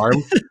on a farm.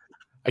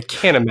 I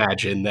can't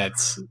imagine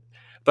that's...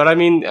 But I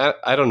mean,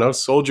 I don't know.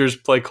 Soldiers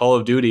play Call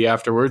of Duty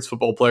afterwards.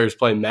 Football players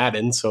play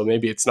Madden, so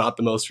maybe it's not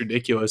the most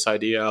ridiculous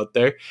idea out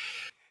there.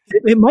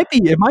 It might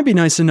be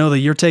nice to know that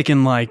you're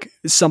taking like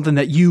something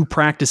that you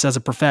practice as a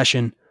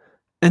profession,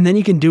 and then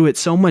you can do it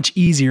so much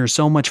easier,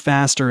 so much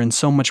faster, and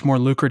so much more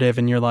lucrative.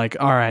 And you're like,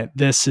 all right,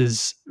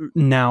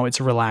 now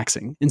it's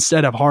relaxing.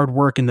 Instead of hard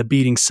work in the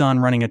beating sun,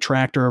 running a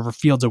tractor over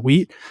fields of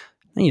wheat,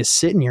 now you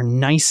sit in your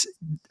nice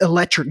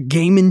electric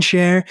gaming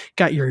chair,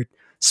 got your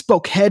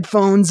spoke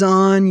headphones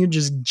on, you're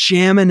just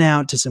jamming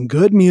out to some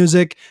good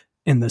music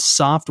in the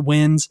soft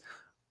winds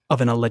of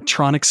an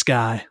electronic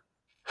sky.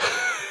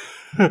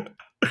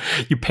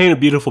 You paint a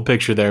beautiful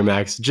picture there,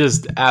 Max.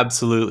 Just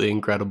absolutely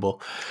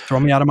incredible.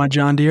 Throw me out of my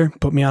John Deere,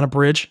 put me on a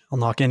bridge. I'll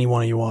knock any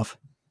one of you off.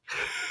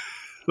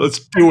 Let's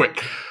do it.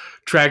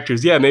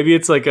 Tractors. Yeah, maybe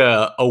it's like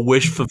a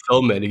wish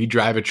fulfillment. If you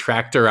drive a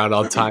tractor around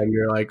all the time,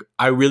 you're like,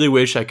 I really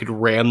wish I could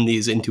ram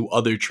these into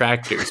other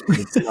tractors, but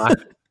it's not.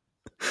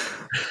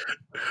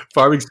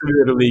 Farming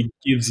Simulator League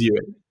gives you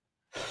it.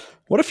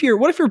 What if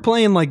you're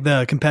playing like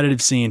the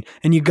competitive scene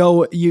and you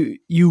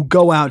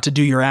go out to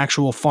do your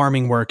actual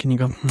farming work and you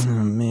go,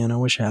 man, I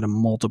wish I had a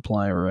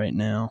multiplier right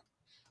now.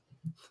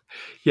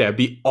 Yeah, it'd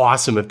be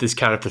awesome if this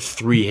counted for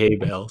 3 hay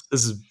bales.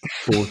 This is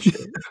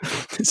bullshit.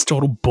 It's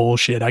total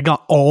bullshit. I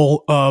got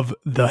all of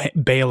the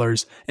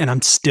balers and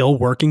I'm still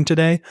working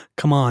today.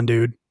 Come on,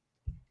 dude.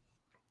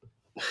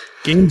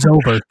 Game's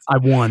over. I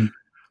won.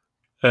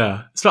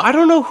 Yeah. So I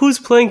don't know who's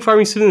playing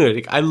Farming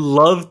Simulator. I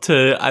love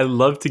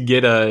to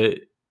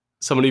get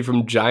somebody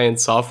from Giant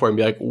Software and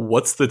be like,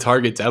 what's the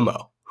target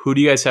demo? Who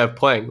do you guys have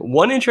playing?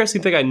 One interesting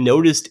thing I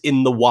noticed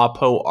in the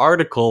WAPO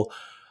article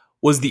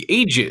was the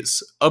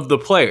ages of the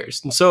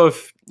players. And so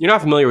if you're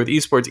not familiar with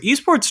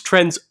esports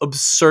trends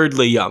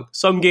absurdly young.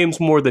 Some games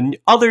more than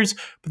others,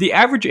 but the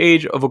average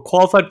age of a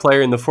qualified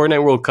player in the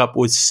Fortnite World Cup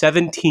was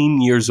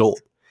 17 years old.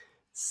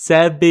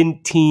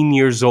 17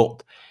 years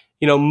old.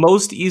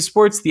 Most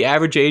esports, the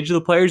average age of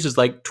the players is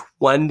like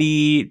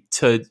 20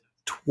 to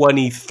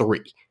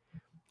 23.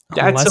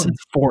 Unless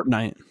it's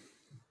Fortnite.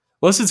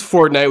 Unless it's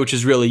Fortnite, which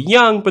is really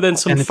young, but then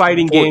some And it's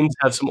fighting Fort- games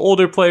have some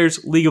older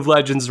players. League of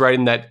Legends right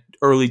in that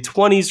early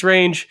 20s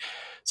range.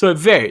 So it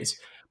varies.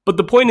 But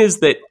the point is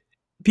that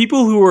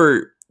people who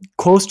are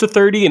close to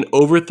 30 and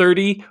over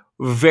 30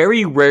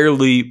 very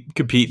rarely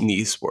compete in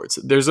esports.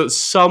 There's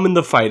some in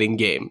the fighting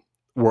game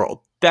world.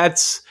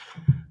 That's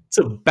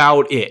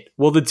about it.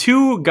 Well, the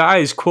two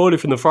guys quoted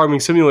from the Farming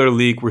Simulator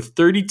League were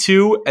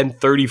 32 and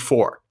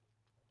 34.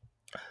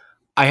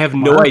 I have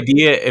no Wow.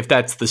 idea if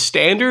that's the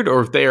standard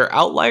or if they are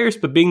outliers,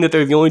 but being that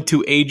they're the only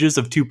two ages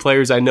of two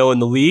players I know in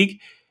the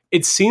league,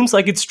 it seems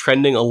like it's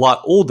trending a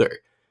lot older.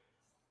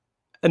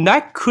 And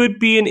that could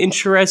be an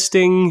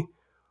interesting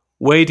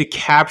way to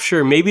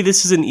capture. Maybe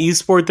this is an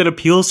esport that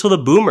appeals to the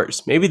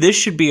boomers. Maybe this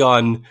should be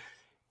on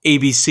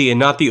ABC and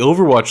not the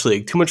Overwatch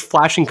League. Too much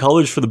flashing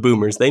colors for the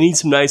boomers. They need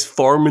some nice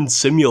Farming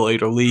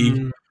Simulator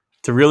League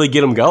to really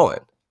get them going.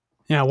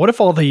 Yeah, what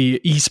if all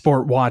the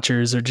esport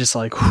watchers are just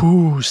like,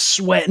 whoo,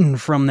 sweating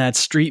from that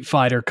Street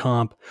Fighter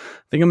comp?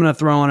 I think I'm going to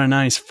throw on a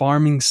nice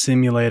Farming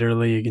Simulator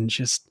League and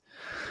just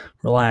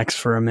relax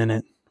for a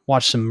minute.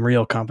 Watch some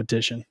real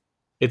competition.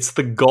 It's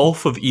the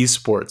golf of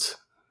esports.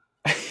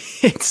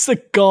 It's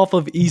the golf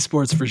of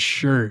esports for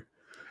sure.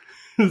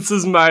 This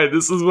is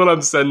what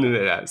I'm sending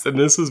it as. And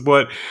this is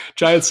what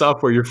Giant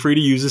Software, you're free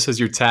to use this as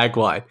your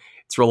tagline.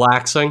 It's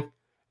relaxing,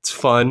 it's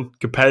fun,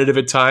 competitive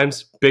at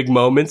times, big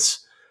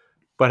moments.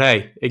 But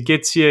hey, it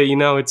gets you,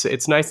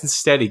 it's nice and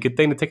steady. Good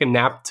thing to take a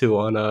nap to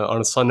on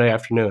a Sunday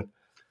afternoon.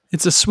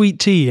 It's a sweet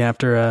tea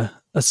after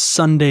a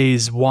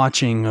Sunday's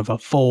watching of a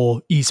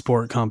full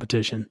esport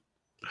competition.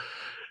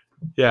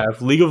 Yeah,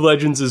 if League of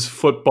Legends is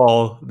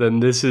football, then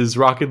this is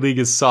Rocket League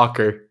is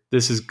soccer.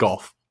 This is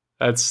golf.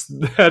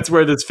 That's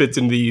where this fits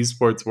into the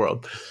esports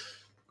world.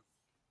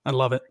 I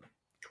love it.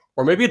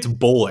 Or maybe it's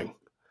bowling.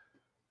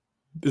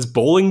 Is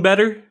bowling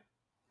better?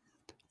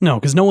 No,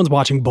 because no one's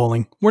watching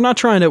bowling. We're not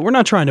trying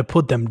to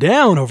put them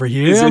down over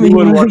here. Is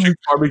anyone watching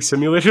Farming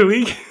Simulator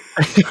League?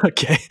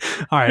 Okay.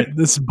 All right.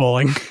 This is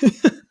bowling.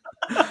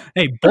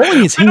 Hey,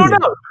 bowling is heated. I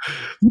don't know.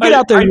 You get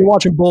out there, you're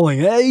watching bowling.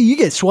 Hey, you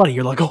get sweaty.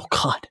 You're like, oh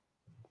God.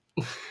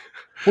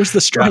 Where's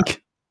the strike? Yeah.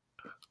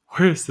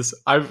 Where is this?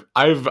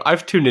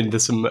 I've tuned into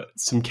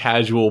some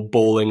casual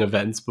bowling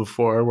events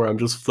before where I'm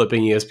just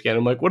flipping ESPN.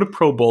 I'm like, what do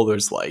pro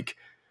bowlers like?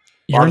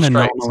 You're an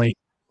anomaly.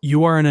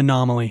 You are an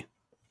anomaly.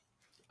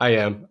 I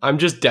am. I'm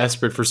just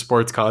desperate for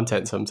sports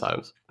content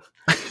sometimes.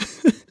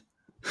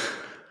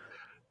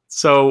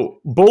 So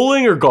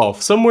bowling or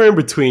golf, somewhere in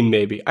between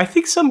maybe. I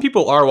think some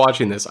people are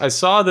watching this. I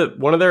saw that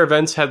one of their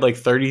events had like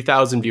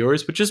 30,000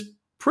 viewers, which is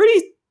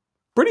pretty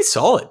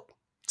solid.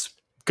 It's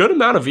a good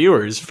amount of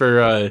viewers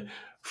for a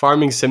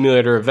Farming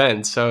Simulator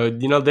event. So,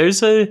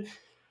 there's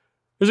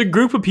a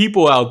group of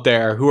people out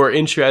there who are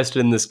interested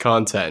in this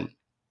content.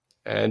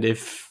 And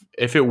if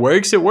it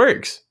works, it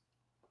works.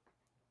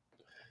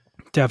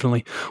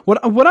 Definitely.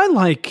 What I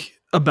like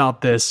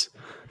about this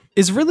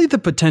is really the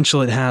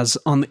potential it has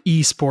on the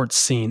esports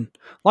scene.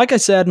 Like I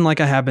said, and like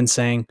I have been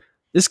saying,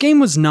 this game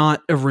was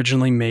not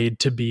originally made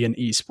to be an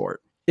esport.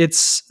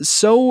 It's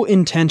so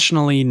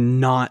intentionally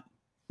not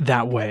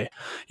that way.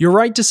 You're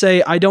right to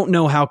say I don't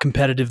know how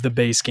competitive the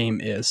base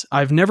game is.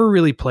 I've never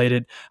really played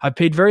it. I've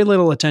paid very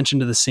little attention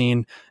to the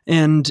scene,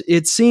 and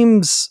it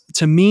seems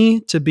to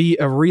me to be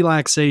a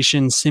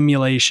relaxation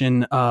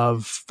simulation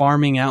of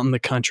farming out in the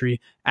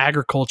country,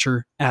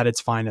 agriculture at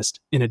its finest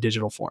in a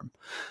digital form.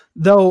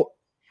 Though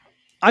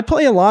I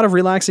play a lot of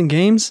relaxing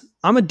games,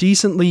 I'm a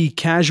decently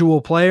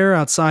casual player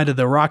outside of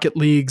the Rocket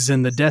Leagues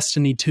and the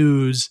Destiny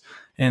 2s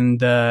and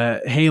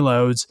the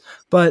Halos,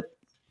 but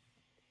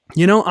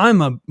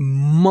I'm a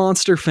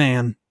monster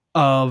fan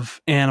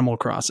of Animal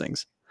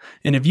Crossings.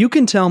 And if you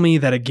can tell me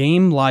that a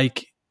game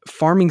like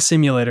Farming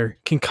Simulator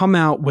can come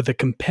out with a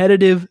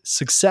competitive,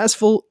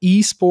 successful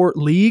esport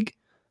league,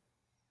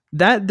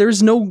 that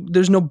there's no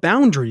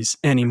boundaries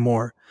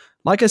anymore.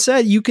 Like I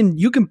said, you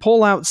can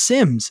pull out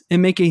Sims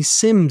and make a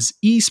Sims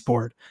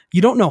esport.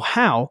 You don't know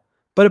how,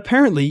 but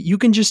apparently you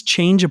can just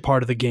change a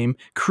part of the game,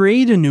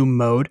 create a new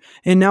mode,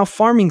 and now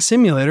Farming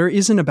Simulator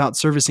isn't about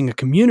servicing a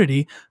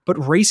community,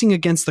 but racing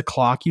against the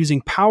clock using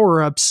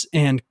power-ups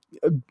and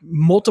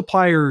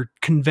multiplier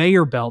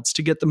conveyor belts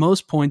to get the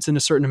most points in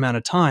a certain amount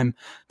of time.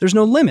 There's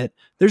no limit.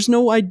 There's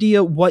no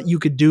idea what you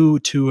could do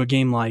to a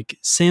game like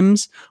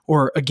Sims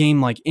or a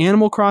game like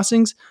Animal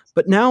Crossings,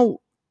 but now...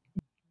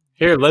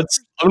 Here, I'm going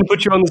to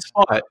put you on the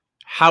spot.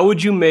 How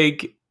would you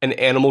make an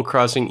Animal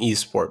Crossing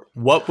esport?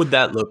 What would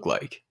that look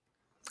like?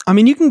 I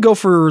mean, you can go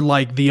for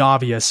like the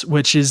obvious,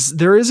 which is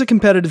there is a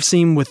competitive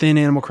scene within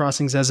Animal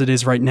Crossings as it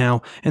is right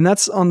now, and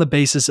that's on the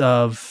basis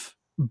of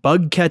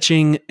bug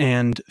catching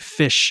and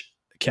fish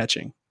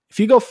catching. If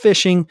you go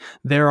fishing,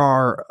 there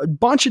are a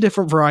bunch of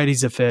different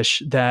varieties of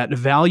fish that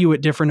value at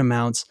different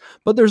amounts,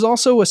 but there's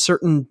also a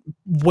certain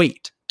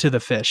weight to the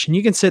fish, and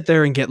you can sit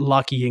there and get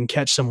lucky and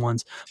catch some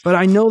ones. But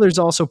I know there's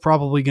also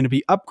probably going to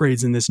be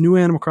upgrades in this new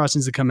Animal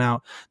Crossings that come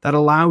out that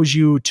allows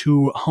you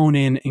to hone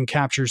in and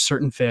capture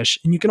certain fish,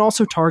 and you can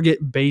also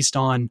target based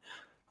on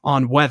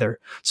on weather.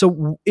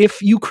 So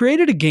if you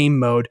created a game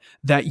mode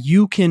that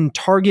you can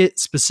target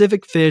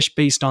specific fish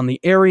based on the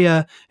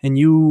area, and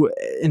you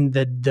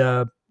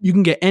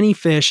can get any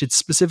fish, it's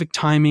specific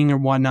timing or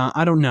whatnot,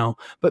 I don't know,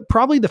 but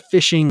probably the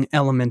fishing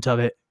element of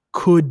it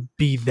could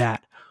be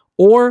that.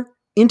 Or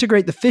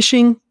integrate the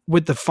fishing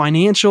with the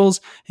financials,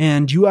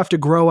 and you have to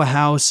grow a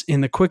house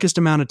in the quickest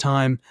amount of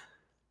time.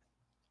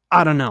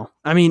 I don't know.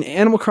 I mean,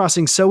 Animal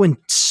Crossing so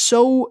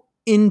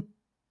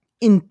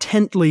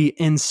intently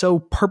and so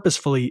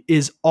purposefully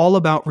is all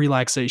about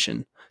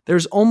relaxation.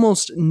 There's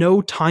almost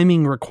no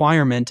timing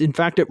requirement. In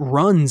fact, it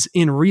runs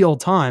in real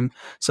time.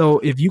 So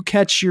if you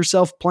catch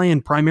yourself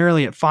playing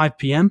primarily at 5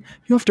 p.m.,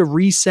 you have to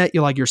reset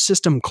your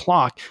system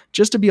clock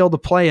just to be able to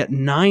play at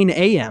 9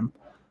 a.m.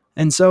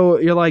 And so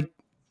you're like,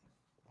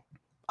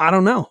 I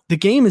don't know. The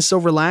game is so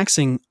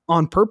relaxing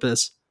on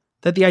purpose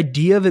that the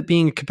idea of it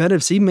being a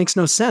competitive scene makes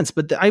no sense.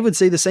 But I would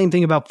say the same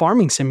thing about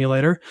Farming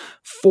Simulator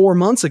 4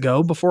 months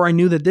ago before I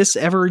knew that this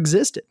ever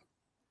existed.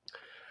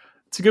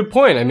 It's a good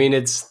point. I mean,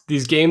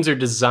 these games are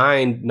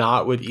designed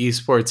not with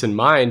esports in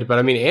mind, but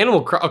I mean, if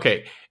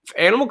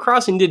Animal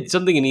Crossing did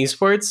something in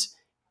esports,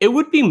 it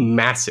would be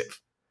massive.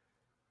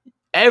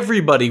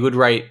 Everybody would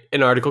write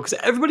an article because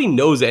everybody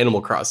knows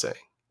Animal Crossing.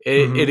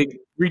 It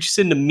reaches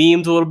into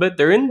memes a little bit.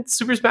 They're in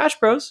Super Smash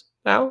Bros.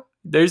 Now.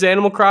 There's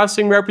Animal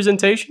Crossing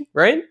representation,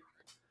 right?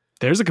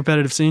 There's a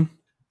competitive scene.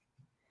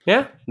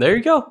 Yeah, there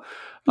you go.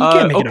 You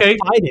can't make it a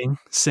fighting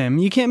sim.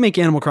 You can't make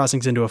Animal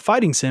Crossings into a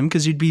fighting sim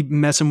because you'd be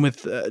messing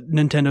with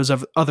Nintendo's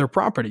other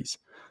properties.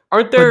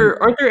 Aren't there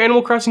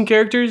Animal Crossing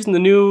characters in the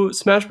new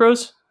Smash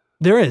Bros?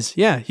 There is,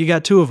 yeah. You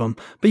got 2 of them.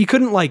 But you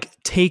couldn't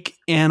take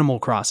Animal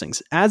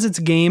Crossings as its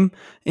game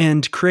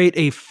and create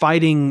a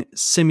fighting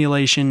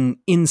simulation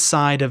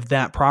inside of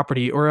that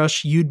property, or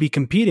else you'd be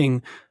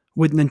competing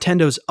with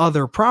Nintendo's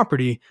other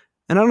property.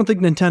 And I don't think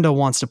Nintendo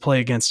wants to play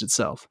against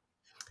itself.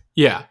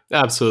 Yeah,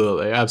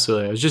 absolutely.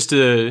 It was just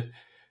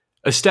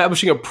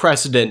establishing a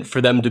precedent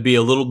for them to be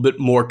a little bit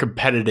more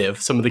competitive.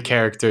 Some of the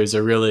characters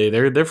are really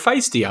they're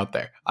feisty out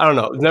there. I don't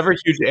know. I was never a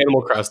huge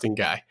Animal Crossing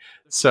guy,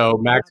 so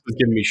Max was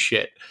giving me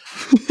shit.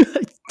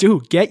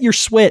 Dude, get your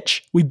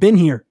Switch. We've been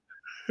here.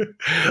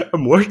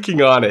 I'm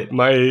working on it.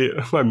 My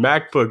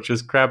MacBook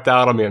just crapped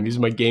out on me. I'm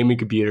using my gaming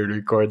computer to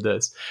record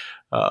this,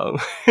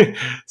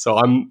 so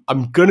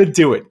I'm gonna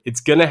do it. It's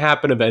gonna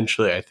happen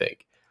eventually, I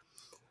think.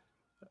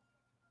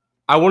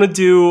 I want to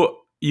do.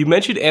 You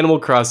mentioned Animal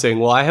Crossing.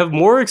 Well, I have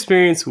more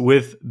experience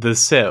with The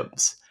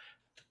Sims.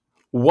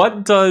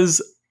 What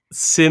does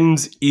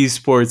Sims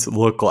esports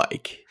look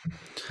like?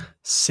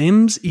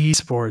 Sims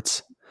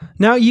esports.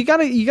 Now you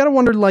gotta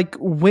wonder,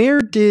 where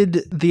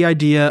did the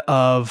idea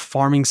of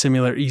Farming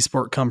Simulator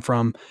esport come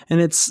from?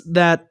 And it's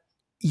that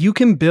you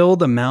can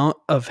build amount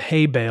of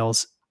hay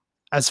bales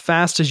as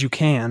fast as you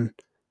can,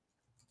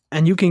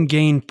 and you can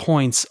gain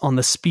points on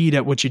the speed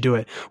at which you do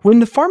it. When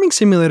the Farming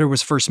Simulator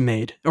was first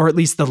made, or at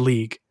least the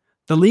League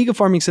of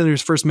Farming Simulators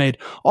was first made,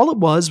 all it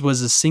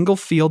was a single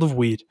field of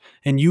wheat,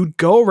 and you'd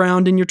go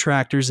around in your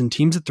tractors in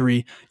teams of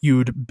 3,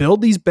 you'd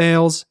build these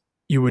bales,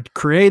 you would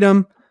create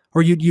them,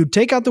 or you'd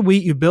take out the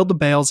wheat, you'd build the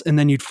bales, and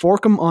then you'd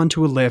fork them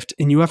onto a lift,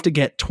 and you have to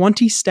get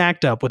 20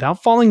 stacked up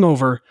without falling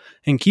over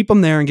and keep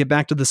them there and get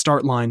back to the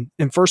start line.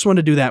 And first one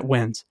to do that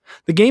wins.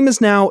 The game has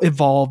now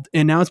evolved,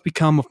 and now it's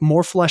become a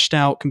more fleshed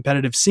out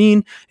competitive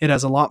scene. It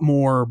has a lot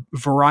more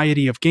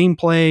variety of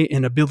gameplay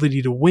and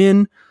ability to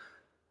win.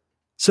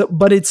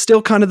 But it's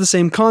still kind of the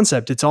same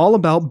concept. It's all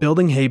about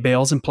building hay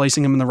bales and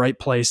placing them in the right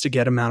place to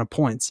get amount of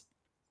points.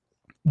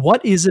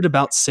 What is it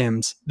about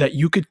Sims that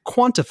you could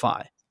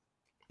quantify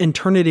and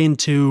turn it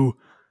into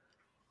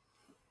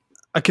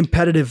a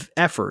competitive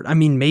effort? I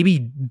mean, maybe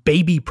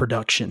baby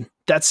production.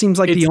 That seems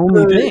like the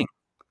only thing.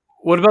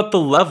 What about the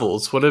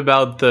levels? What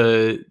about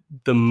the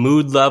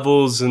mood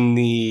levels and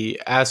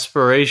the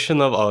aspiration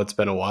level? Oh, it's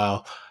been a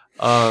while.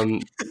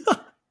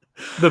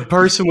 The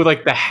person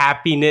with the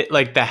happiness,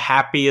 the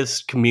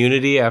happiest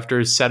community after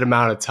a set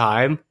amount of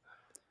time.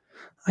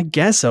 I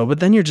guess so, but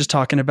then you're just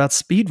talking about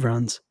speed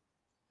runs.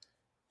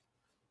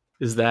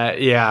 Is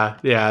that? Yeah,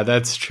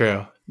 that's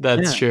true.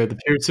 That's true. The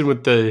person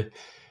with the,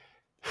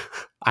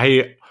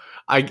 I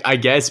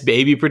guess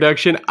baby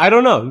production. I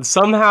don't know.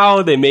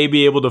 Somehow they may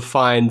be able to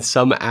find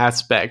some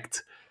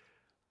aspect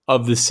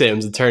of The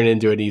Sims and turn it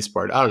into an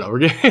esport. I don't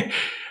know.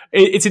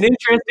 It's an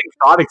interesting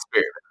thought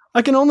experiment.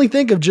 I can only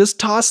think of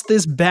just toss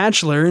this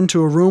bachelor into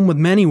a room with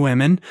many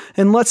women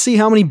and let's see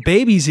how many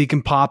babies he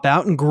can pop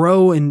out and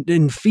grow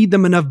and feed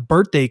them enough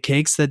birthday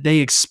cakes that they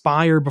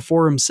expire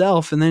before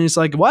himself. And then it's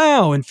like,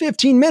 wow, in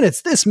 15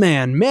 minutes, this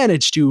man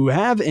managed to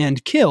have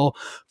and kill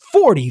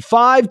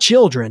 45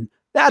 children.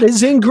 That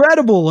is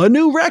incredible. A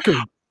new record.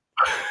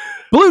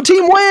 Blue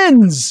team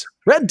wins.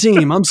 Red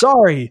team, I'm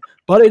sorry,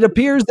 but it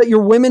appears that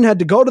your women had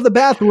to go to the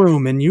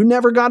bathroom and you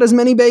never got as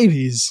many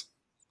babies.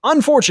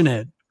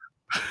 Unfortunate.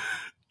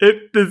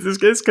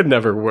 This could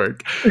never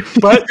work.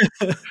 But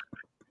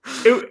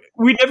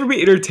we'd never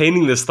be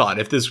entertaining this thought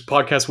if this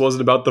podcast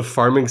wasn't about the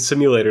Farming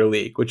Simulator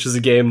League, which is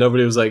a game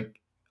nobody was like,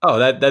 oh,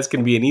 that's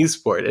going to be an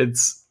esport.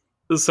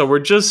 So we're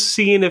just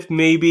seeing if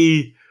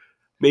maybe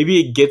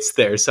it gets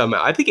there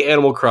somehow. I think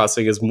Animal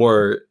Crossing is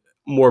more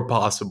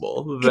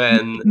possible It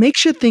than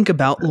makes you think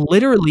about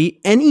literally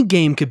any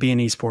game could be an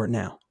esport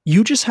now.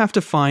 You just have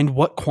to find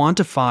what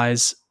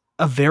quantifies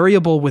a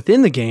variable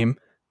within the game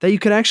that you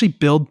could actually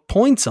build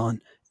points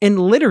on. And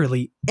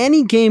literally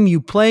any game you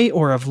play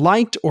or have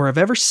liked or have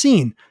ever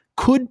seen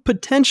could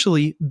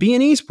potentially be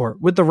an esport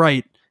with the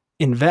right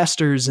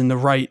investors and the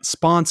right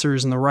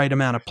sponsors and the right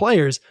amount of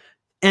players.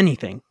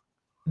 Anything.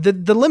 The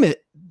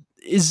limit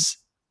is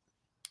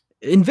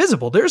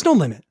invisible. There's no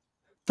limit.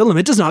 The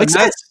limit does not and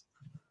exist.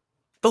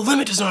 the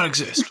limit does not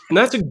exist. And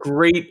that's a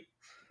great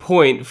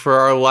point for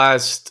our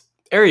last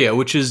area,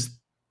 which is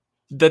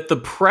that the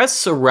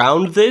press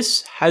around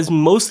this has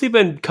mostly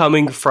been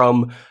coming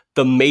from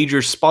the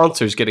major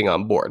sponsors getting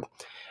on board.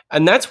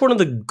 And that's one of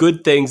the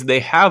good things they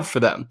have for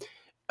them.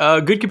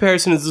 A good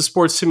comparison is the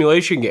sports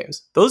simulation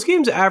games. Those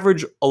games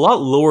average a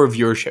lot lower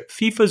viewership.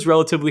 FIFA is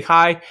relatively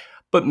high,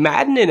 but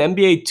Madden and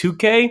NBA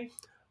 2K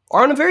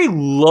are on a very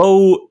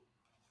low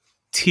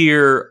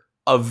tier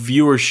of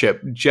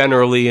viewership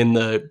generally in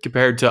the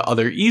compared to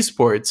other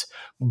esports.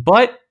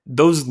 But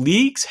those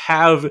leagues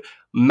have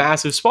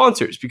massive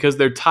sponsors because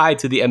they're tied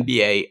to the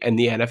NBA and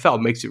the NFL.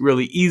 It makes it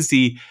really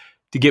easy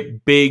to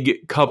get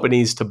big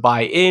companies to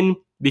buy in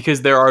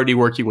because they're already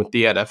working with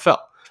the NFL.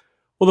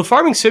 Well, the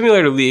Farming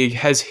Simulator League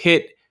has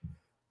hit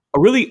a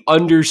really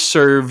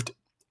underserved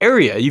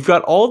area. You've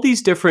got all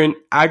these different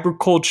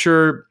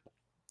agriculture,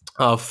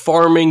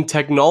 farming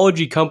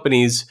technology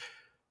companies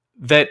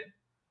that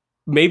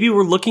maybe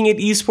we're looking at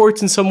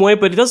esports in some way,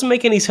 but it doesn't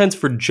make any sense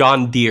for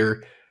John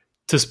Deere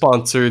to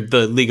sponsor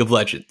the League of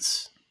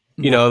Legends.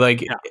 You know,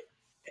 like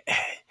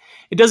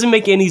it doesn't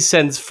make any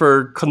sense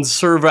for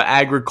Conserva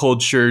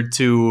Agriculture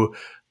to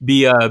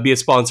be a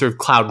sponsor of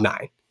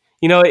Cloud9.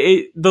 You know,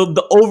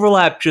 the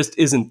overlap just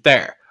isn't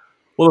there.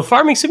 Well, the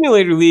Farming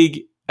Simulator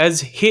League has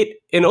hit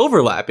an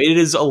overlap. It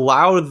has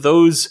allowed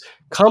those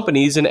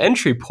companies an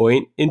entry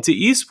point into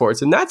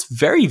esports, and that's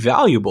very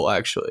valuable,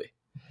 actually.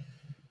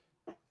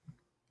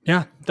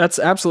 Yeah, that's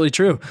absolutely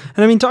true.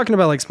 And I mean, talking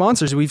about like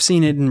sponsors, we've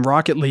seen it in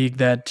Rocket League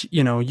that,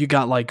 you know, you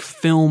got like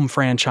film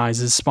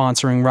franchises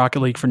sponsoring Rocket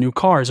League for new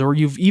cars, or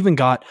you've even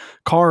got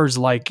cars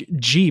like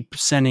Jeep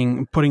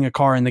putting a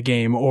car in the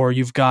game, or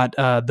you've got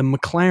the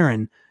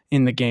McLaren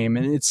in the game.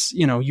 And it's,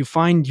 you know, you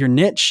find your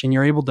niche and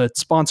you're able to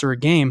sponsor a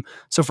game.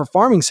 So for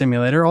Farming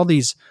Simulator, all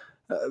these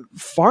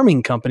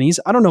farming companies,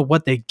 I don't know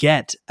what they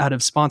get out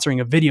of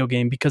sponsoring a video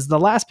game, because the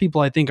last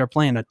people I think are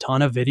playing a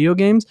ton of video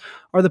games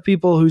are the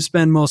people who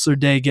spend most of their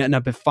day getting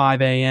up at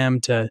 5 a.m.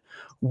 to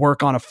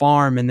work on a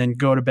farm and then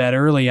go to bed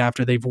early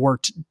after they've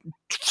worked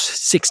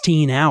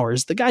 16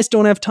 hours. The guys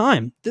don't have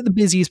time. They're the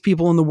busiest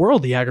people in the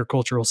world, the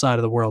agricultural side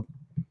of the world.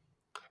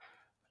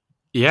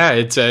 Yeah,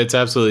 it's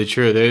absolutely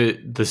true.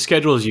 The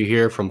schedules you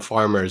hear from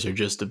farmers are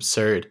just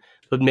absurd.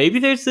 But maybe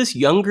there's this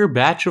younger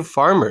batch of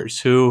farmers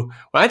who,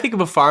 when I think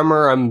of a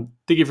farmer, I'm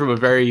thinking from a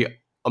very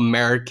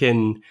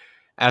American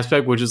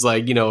aspect, which is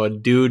like, you know, a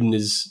dude in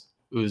his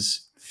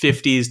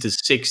 50s to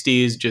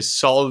 60s, just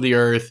salt of the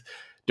earth,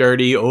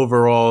 dirty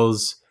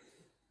overalls,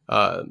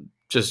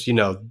 just, you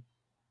know,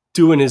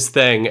 doing his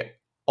thing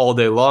all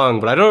day long.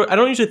 But I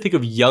don't usually think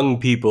of young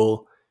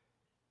people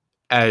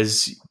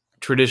as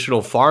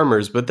traditional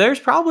farmers, but there's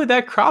probably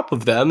that crop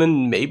of them,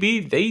 and maybe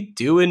they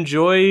do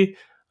enjoy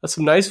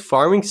some nice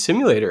farming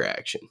simulator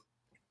action.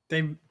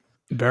 They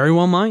very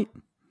well might.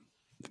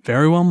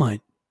 Very well might.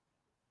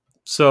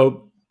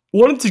 So,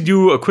 wanted to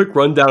do a quick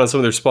rundown on some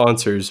of their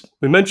sponsors.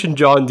 We mentioned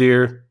John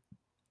Deere.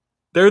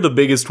 They're the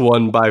biggest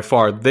one by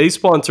far. They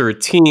sponsor a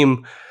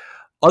team.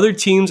 Other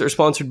teams are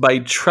sponsored by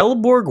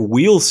Trelleborg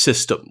Wheel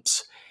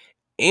Systems,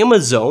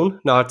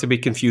 Amazon, not to be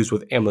confused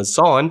with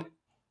Amazon,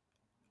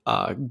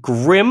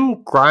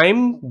 Grime,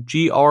 Grimme,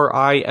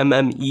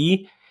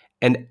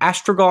 and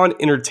Astragon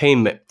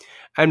Entertainment.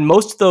 And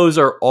most of those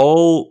are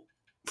all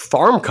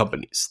farm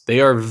companies. They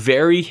are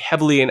very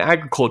heavily in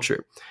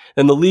agriculture.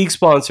 And the league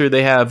sponsor,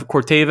 they have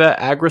Corteva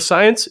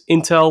Agriscience,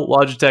 Intel,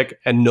 Logitech,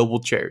 and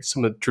NobleChair,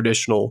 some of the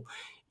traditional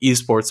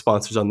esports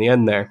sponsors on the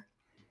end there.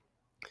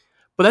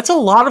 But that's a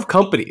lot of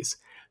companies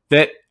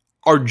that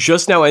are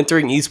just now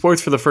entering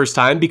esports for the first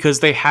time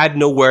because they had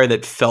nowhere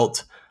that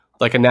felt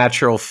like a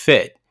natural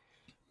fit.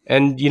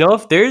 And, you know,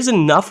 if there's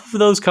enough of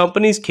those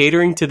companies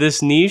catering to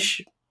this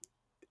niche,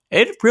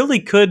 it really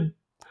could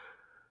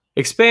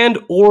expand,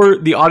 or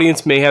the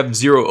audience may have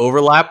zero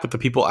overlap with the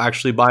people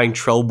actually buying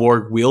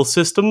Trelleborg wheel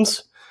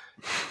systems,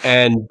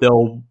 and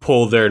they'll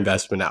pull their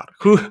investment out.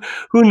 Who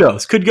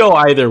knows? Could go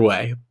either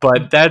way,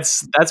 but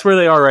that's where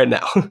they are right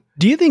now.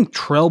 Do you think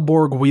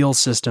Trelleborg Wheel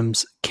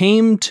Systems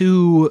came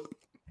to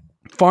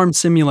Farm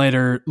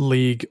Simulator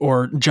League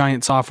or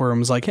Giant Software and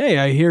was like, hey,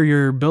 I hear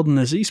you're building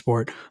this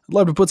esport. I'd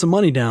love to put some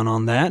money down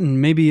on that,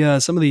 and maybe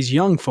some of these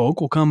young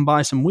folk will come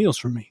buy some wheels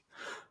from me?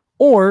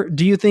 Or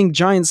do you think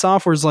Giant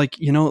Software is like,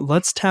 you know,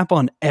 let's tap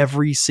on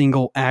every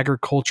single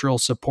agricultural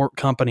support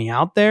company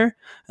out there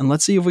and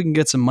let's see if we can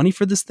get some money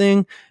for this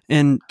thing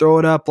and throw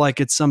it up like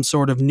it's some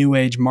sort of new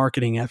age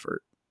marketing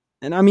effort?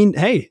 And I mean,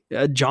 hey,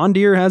 John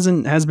Deere has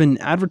been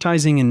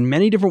advertising in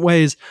many different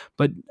ways,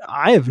 but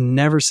I have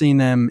never seen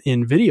them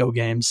in video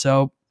games.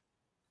 So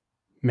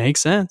makes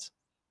sense.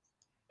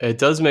 It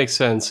does make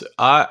sense.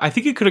 I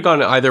think it could have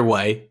gone either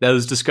way.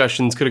 Those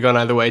discussions could have gone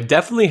either way. It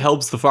definitely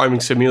helps the Farming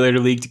Simulator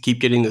League to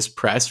keep getting this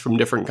press from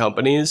different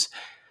companies.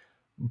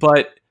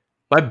 But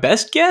my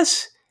best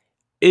guess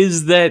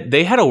is that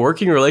they had a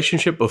working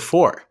relationship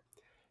before.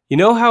 You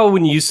know how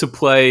when you used to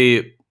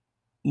play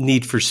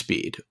Need for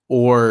Speed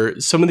or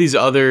some of these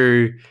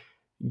other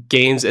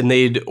games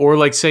and or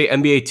like say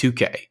NBA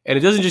 2K, and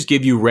it doesn't just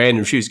give you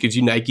random shoes, it gives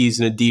you Nikes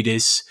and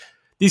Adidas.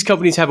 These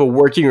companies have a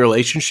working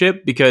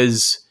relationship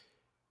because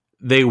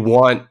they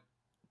want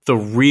they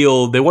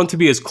want to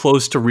be as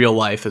close to real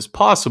life as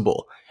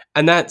possible.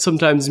 And that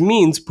sometimes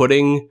means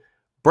putting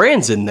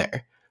brands in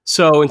there.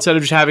 So instead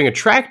of just having a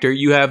tractor,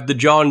 you have the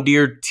John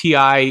Deere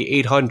TI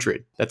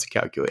 800. That's a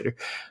calculator.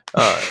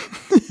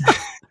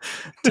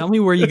 Tell me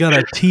where you got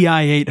a TI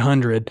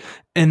 800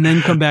 and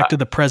then come back to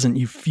the present,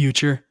 you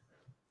future.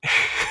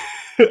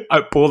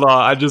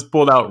 I just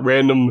pulled out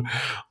random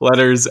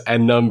letters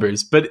and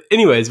numbers. But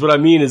anyways, what I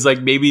mean is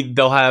like maybe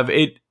they'll have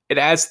it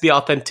adds to the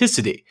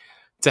authenticity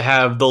to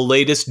have the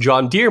latest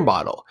John Deere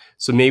model.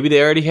 So maybe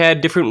they already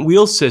had different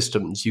wheel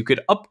systems you could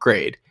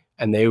upgrade,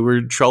 and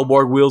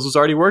Trelleborg wheels was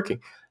already working.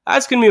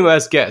 That's going to be my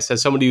best guess.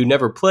 As somebody who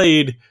never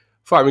played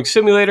Farming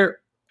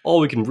Simulator, all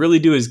we can really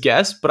do is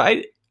guess, but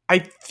I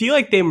feel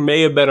like they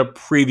may have been a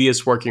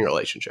previous working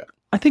relationship.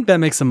 I think that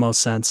makes the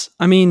most sense.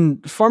 I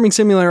mean, Farming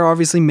Simulator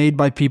obviously made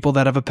by people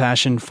that have a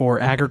passion for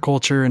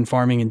agriculture and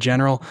farming in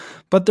general,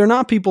 but they're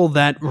not people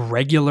that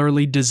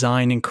regularly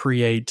design and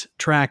create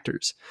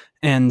tractors.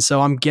 And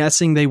so I'm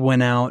guessing they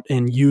went out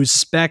and used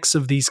specs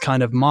of these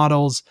kind of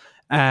models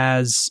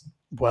as,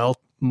 well,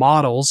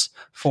 models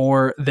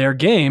for their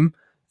game.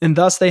 And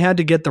thus they had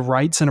to get the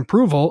rights and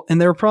approval. And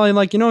they were probably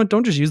like, you know what,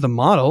 don't just use the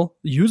model,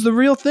 use the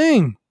real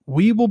thing.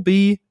 We will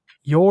be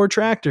your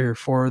tractor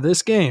for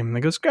this game. And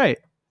they goes, great.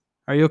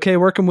 Are you okay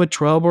working with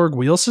Trelleborg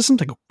wheel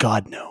systems? I go,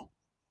 God, no.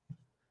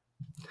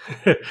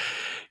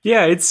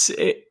 Yeah, it's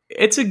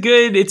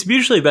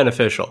mutually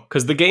beneficial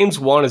because the games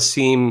want to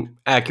seem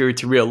accurate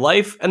to real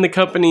life, and the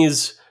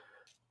companies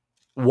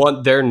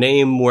want their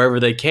name wherever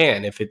they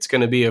can. If it's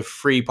going to be a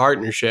free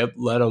partnership,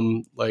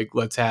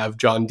 let's have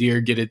John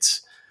Deere get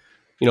its,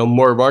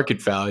 more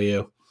market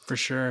value. For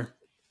sure.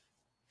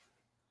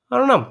 I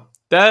don't know.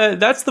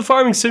 That's the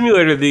Farming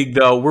Simulator League,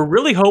 though. We're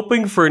really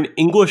hoping for an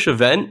English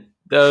event.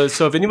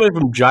 So if anybody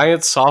from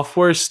Giant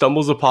Software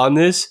stumbles upon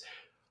this,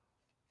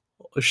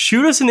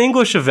 shoot us an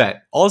English event.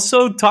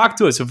 Also, talk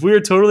to us. If we are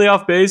totally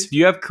off base, if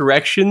you have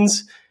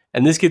corrections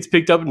and this gets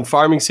picked up in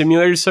Farming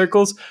Simulator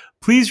circles,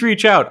 please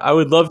reach out. I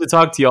would love to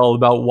talk to y'all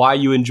about why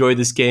you enjoy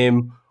this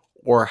game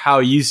or how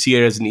you see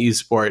it as an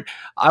esport.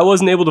 I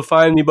wasn't able to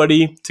find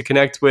anybody to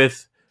connect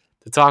with,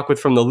 to talk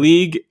with from the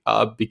league,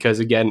 because,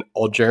 again,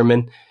 all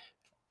German.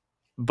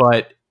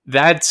 But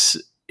that's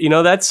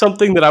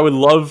something that I would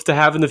love to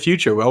have in the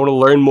future. I want to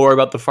learn more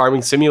about the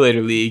Farming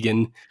Simulator League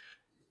and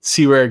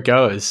see where it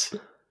goes.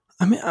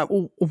 I mean,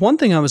 one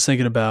thing I was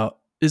thinking about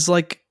is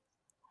like,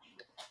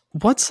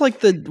 what's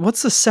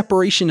the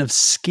separation of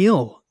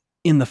skill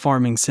in the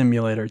Farming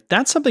Simulator?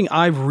 That's something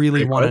I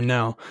really want to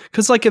know.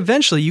 Because like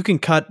eventually you can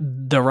cut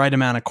the right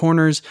amount of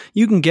corners,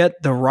 you can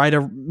get the right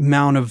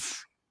amount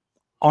of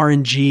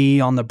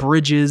RNG on the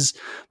bridges,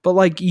 but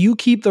like you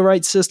keep the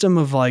right system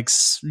of like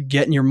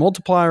getting your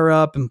multiplier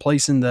up and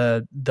placing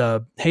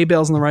the hay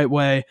bales in the right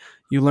way.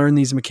 You learn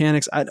these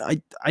mechanics.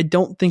 I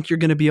don't think you're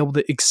going to be able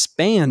to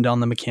expand on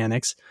the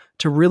mechanics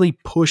to really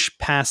push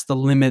past the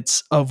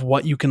limits of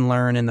what you can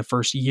learn in the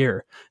first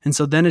year. And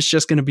so then it's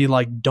just going to be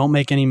like, don't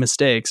make any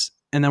mistakes.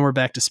 And then we're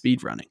back to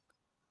speed running.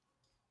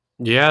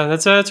 Yeah,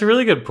 that's a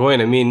really good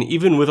point. I mean,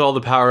 even with all the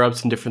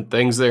power-ups and different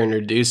things they're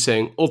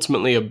introducing,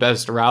 ultimately a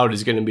best route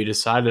is going to be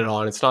decided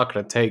on. It's not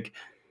going to take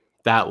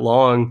that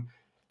long.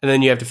 And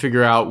then you have to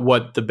figure out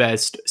what the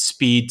best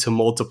speed to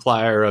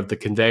multiplier of the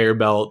conveyor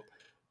belt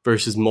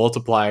versus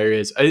multiplier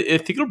is. I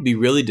think it'll be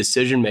really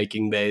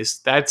decision-making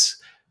based. That's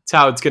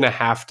how it's going to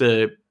have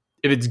to,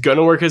 if it's going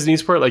to work as an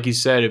esport, like you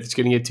said, if it's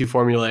going to get too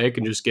formulaic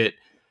and just get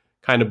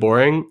kind of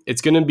boring,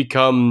 it's going to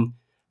become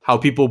how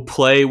people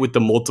play with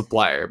the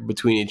multiplier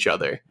between each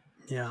other.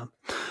 Yeah.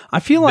 I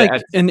feel like,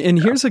 and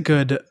here's a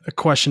good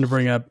question to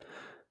bring up.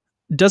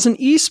 Does an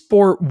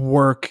esport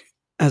work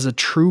as a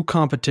true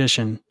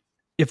competition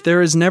if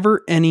there is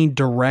never any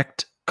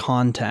direct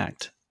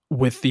contact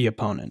with the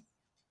opponent?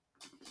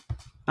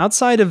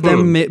 Outside of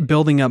them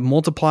building up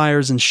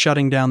multipliers and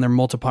shutting down their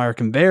multiplier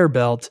conveyor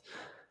belt,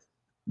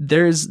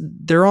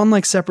 they're on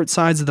like separate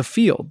sides of the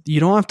field. You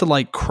don't have to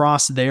like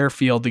cross their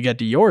field to get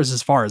to yours,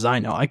 as far as I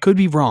know. I could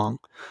be wrong.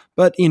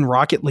 But in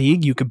Rocket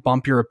League, you could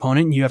bump your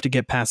opponent and you have to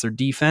get past their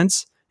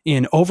defense.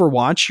 In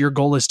Overwatch, your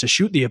goal is to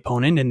shoot the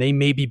opponent, and they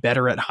may be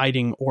better at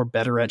hiding or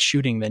better at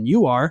shooting than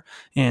you are.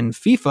 In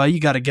FIFA, you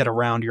got to get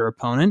around your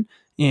opponent.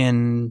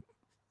 In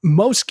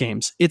most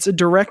games, it's a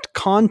direct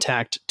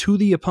contact to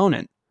the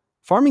opponent.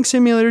 Farming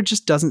Simulator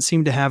just doesn't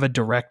seem to have a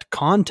direct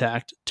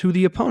contact to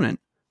the opponent.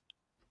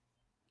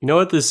 You know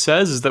what this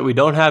says is that we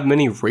don't have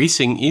many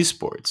racing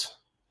esports,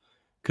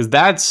 because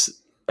that's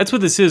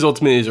what this is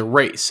ultimately, is a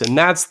race, and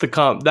that's the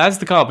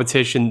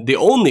competition, the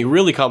only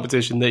really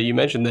competition that you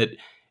mentioned that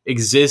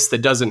exists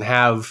that doesn't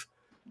have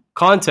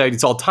contact.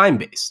 It's all time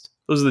based.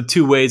 Those are the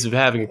two ways of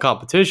having a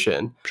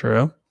competition.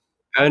 True.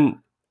 And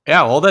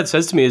yeah, all that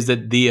says to me is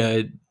that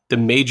the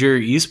major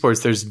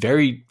esports, there's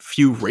very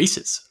few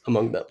races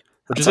among them,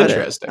 which is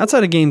interesting.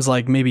 Outside of games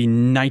like maybe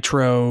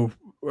Nitro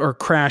or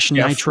Crash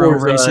Nitro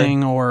Forza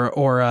Racing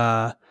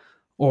or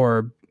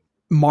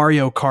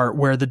Mario Kart,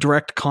 where the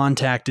direct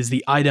contact is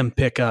the item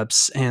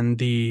pickups and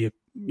the,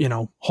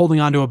 holding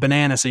onto a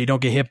banana so you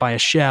don't get hit by a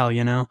shell,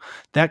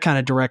 that kind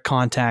of direct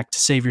contact to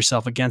save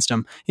yourself against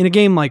them. In a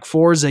game like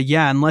Forza,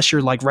 unless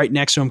you're like right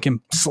next to them,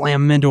 can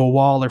slam them into a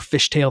wall or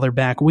fishtail their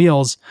back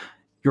wheels.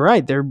 You're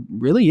right. There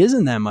really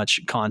isn't that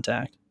much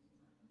contact.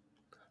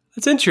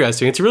 That's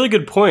interesting. It's a really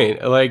good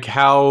point, like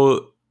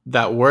how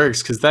that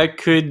works, because that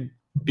could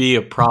be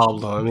a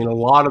problem. I mean, a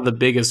lot of the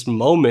biggest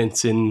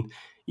moments in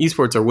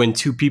esports are when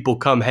two people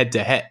come head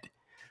to head.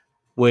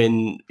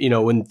 When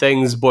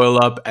things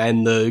boil up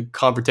and the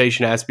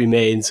confrontation has to be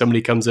made and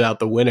somebody comes out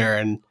the winner,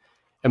 and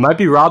it might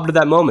be robbed at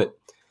that moment.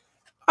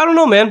 I don't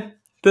know, man.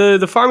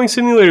 The Farming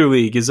Simulator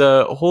League is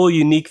a whole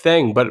unique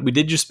thing, but we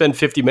did just spend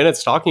 50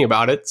 minutes talking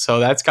about it, so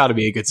that's got to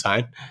be a good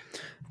sign.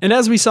 And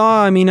as we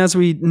saw, as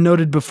we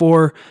noted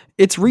before,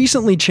 it's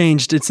recently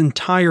changed its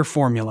entire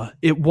formula.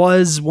 It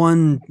was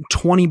one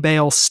 20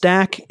 bale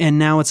stack, and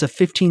now it's a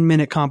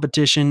 15-minute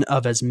competition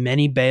of as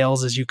many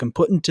bales as you can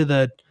put into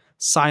the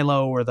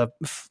silo or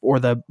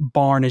the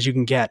barn as you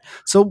can get.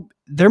 So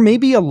there may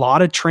be a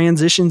lot of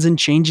transitions and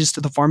changes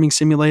to the Farming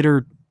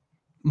Simulator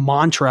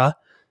mantra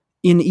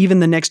in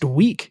even the next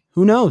week.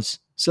 Who knows?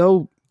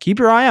 So keep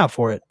your eye out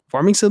for it.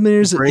 Farming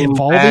Simulator's evolving.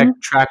 Bring back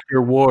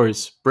Tractor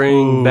Wars.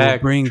 Bring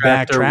back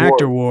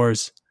Tractor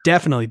Wars.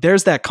 Definitely.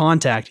 There's that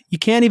contact. You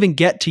can't even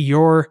get to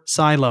your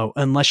silo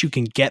unless you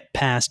can get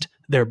past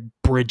their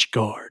bridge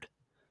guard.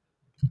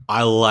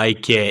 I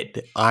like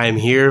it. I'm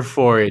here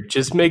for it.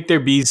 Just make there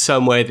be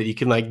some way that you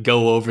can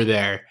go over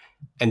there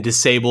and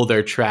disable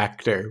their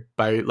tractor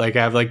by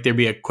have there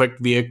be a quick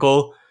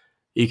vehicle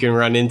you can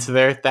run into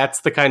there.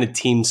 That's the kind of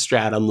team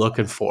strat I'm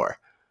looking for.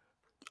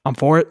 I'm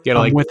for it. You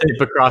gotta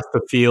zip across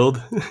the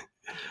field,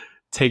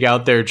 take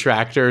out their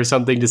tractor or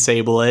something,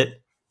 disable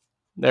it.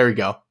 There we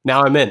go.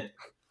 Now I'm in.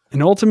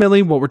 And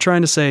ultimately, what we're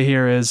trying to say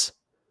here is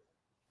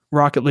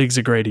Rocket League's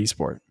a great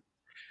esport.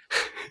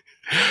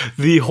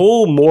 The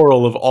whole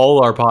moral of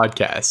all our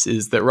podcasts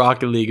is that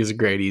Rocket League is a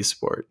great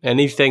esport.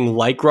 Anything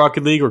like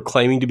Rocket League or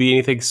claiming to be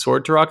anything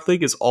sort to Rocket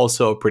League is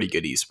also a pretty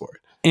good esport.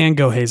 And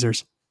go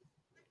Hazers.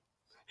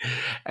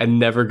 And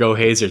never go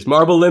Hazers.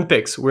 Marble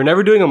Olympics. We're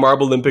never doing a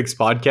Marble Olympics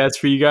podcast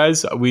for you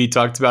guys. We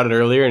talked about it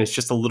earlier, and it's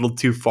just a little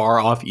too far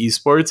off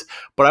esports.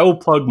 But I will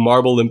plug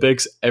Marble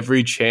Olympics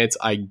every chance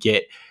I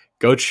get.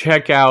 Go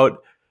check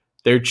out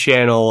their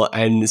channel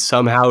and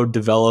somehow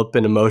develop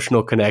an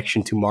emotional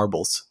connection to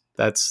marbles.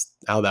 That's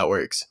how that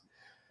works.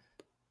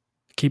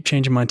 Keep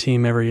changing my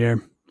team every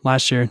year.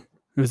 Last year,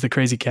 it was the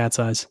Crazy Cat's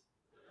Eyes.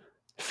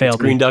 Failed.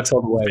 It's Green Ducks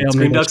all the way. It's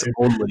Green Ducks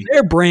only.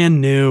 They're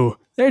brand new.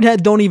 They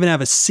don't even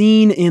have a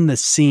scene in the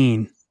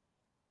scene.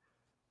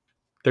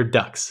 They're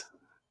ducks.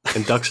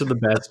 And ducks are the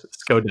best.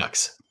 Let's go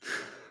Ducks.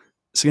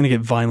 It's going to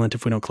get violent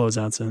if we don't close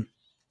out soon.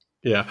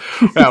 Yeah,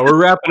 we're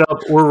wrapping up.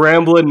 We're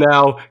rambling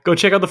now. Go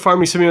check out the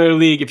Farming Simulator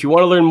League. If you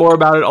want to learn more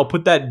about it, I'll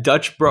put that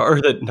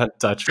not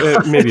Dutch,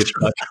 maybe it's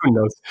Dutch, who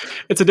knows?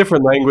 It's a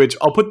different language.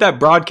 I'll put that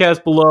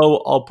broadcast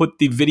below. I'll put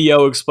the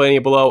video explaining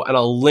it below, and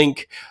I'll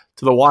link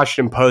to the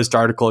Washington Post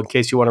article in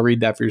case you want to read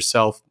that for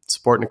yourself.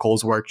 Support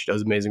Nicole's work. She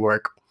does amazing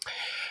work.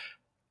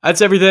 That's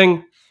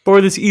everything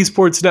for this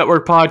Esports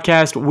Network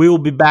podcast. We will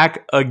be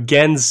back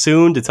again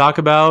soon to talk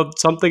about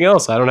something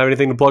else. I don't have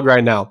anything to plug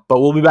right now,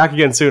 but we'll be back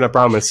again soon, I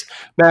promise.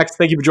 Max,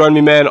 thank you for joining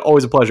me, man.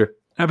 Always a pleasure.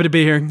 Happy to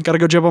be here. Got to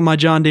go jump on my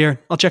John Deere.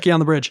 I'll check you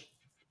on the bridge.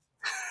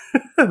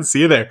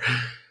 See you there.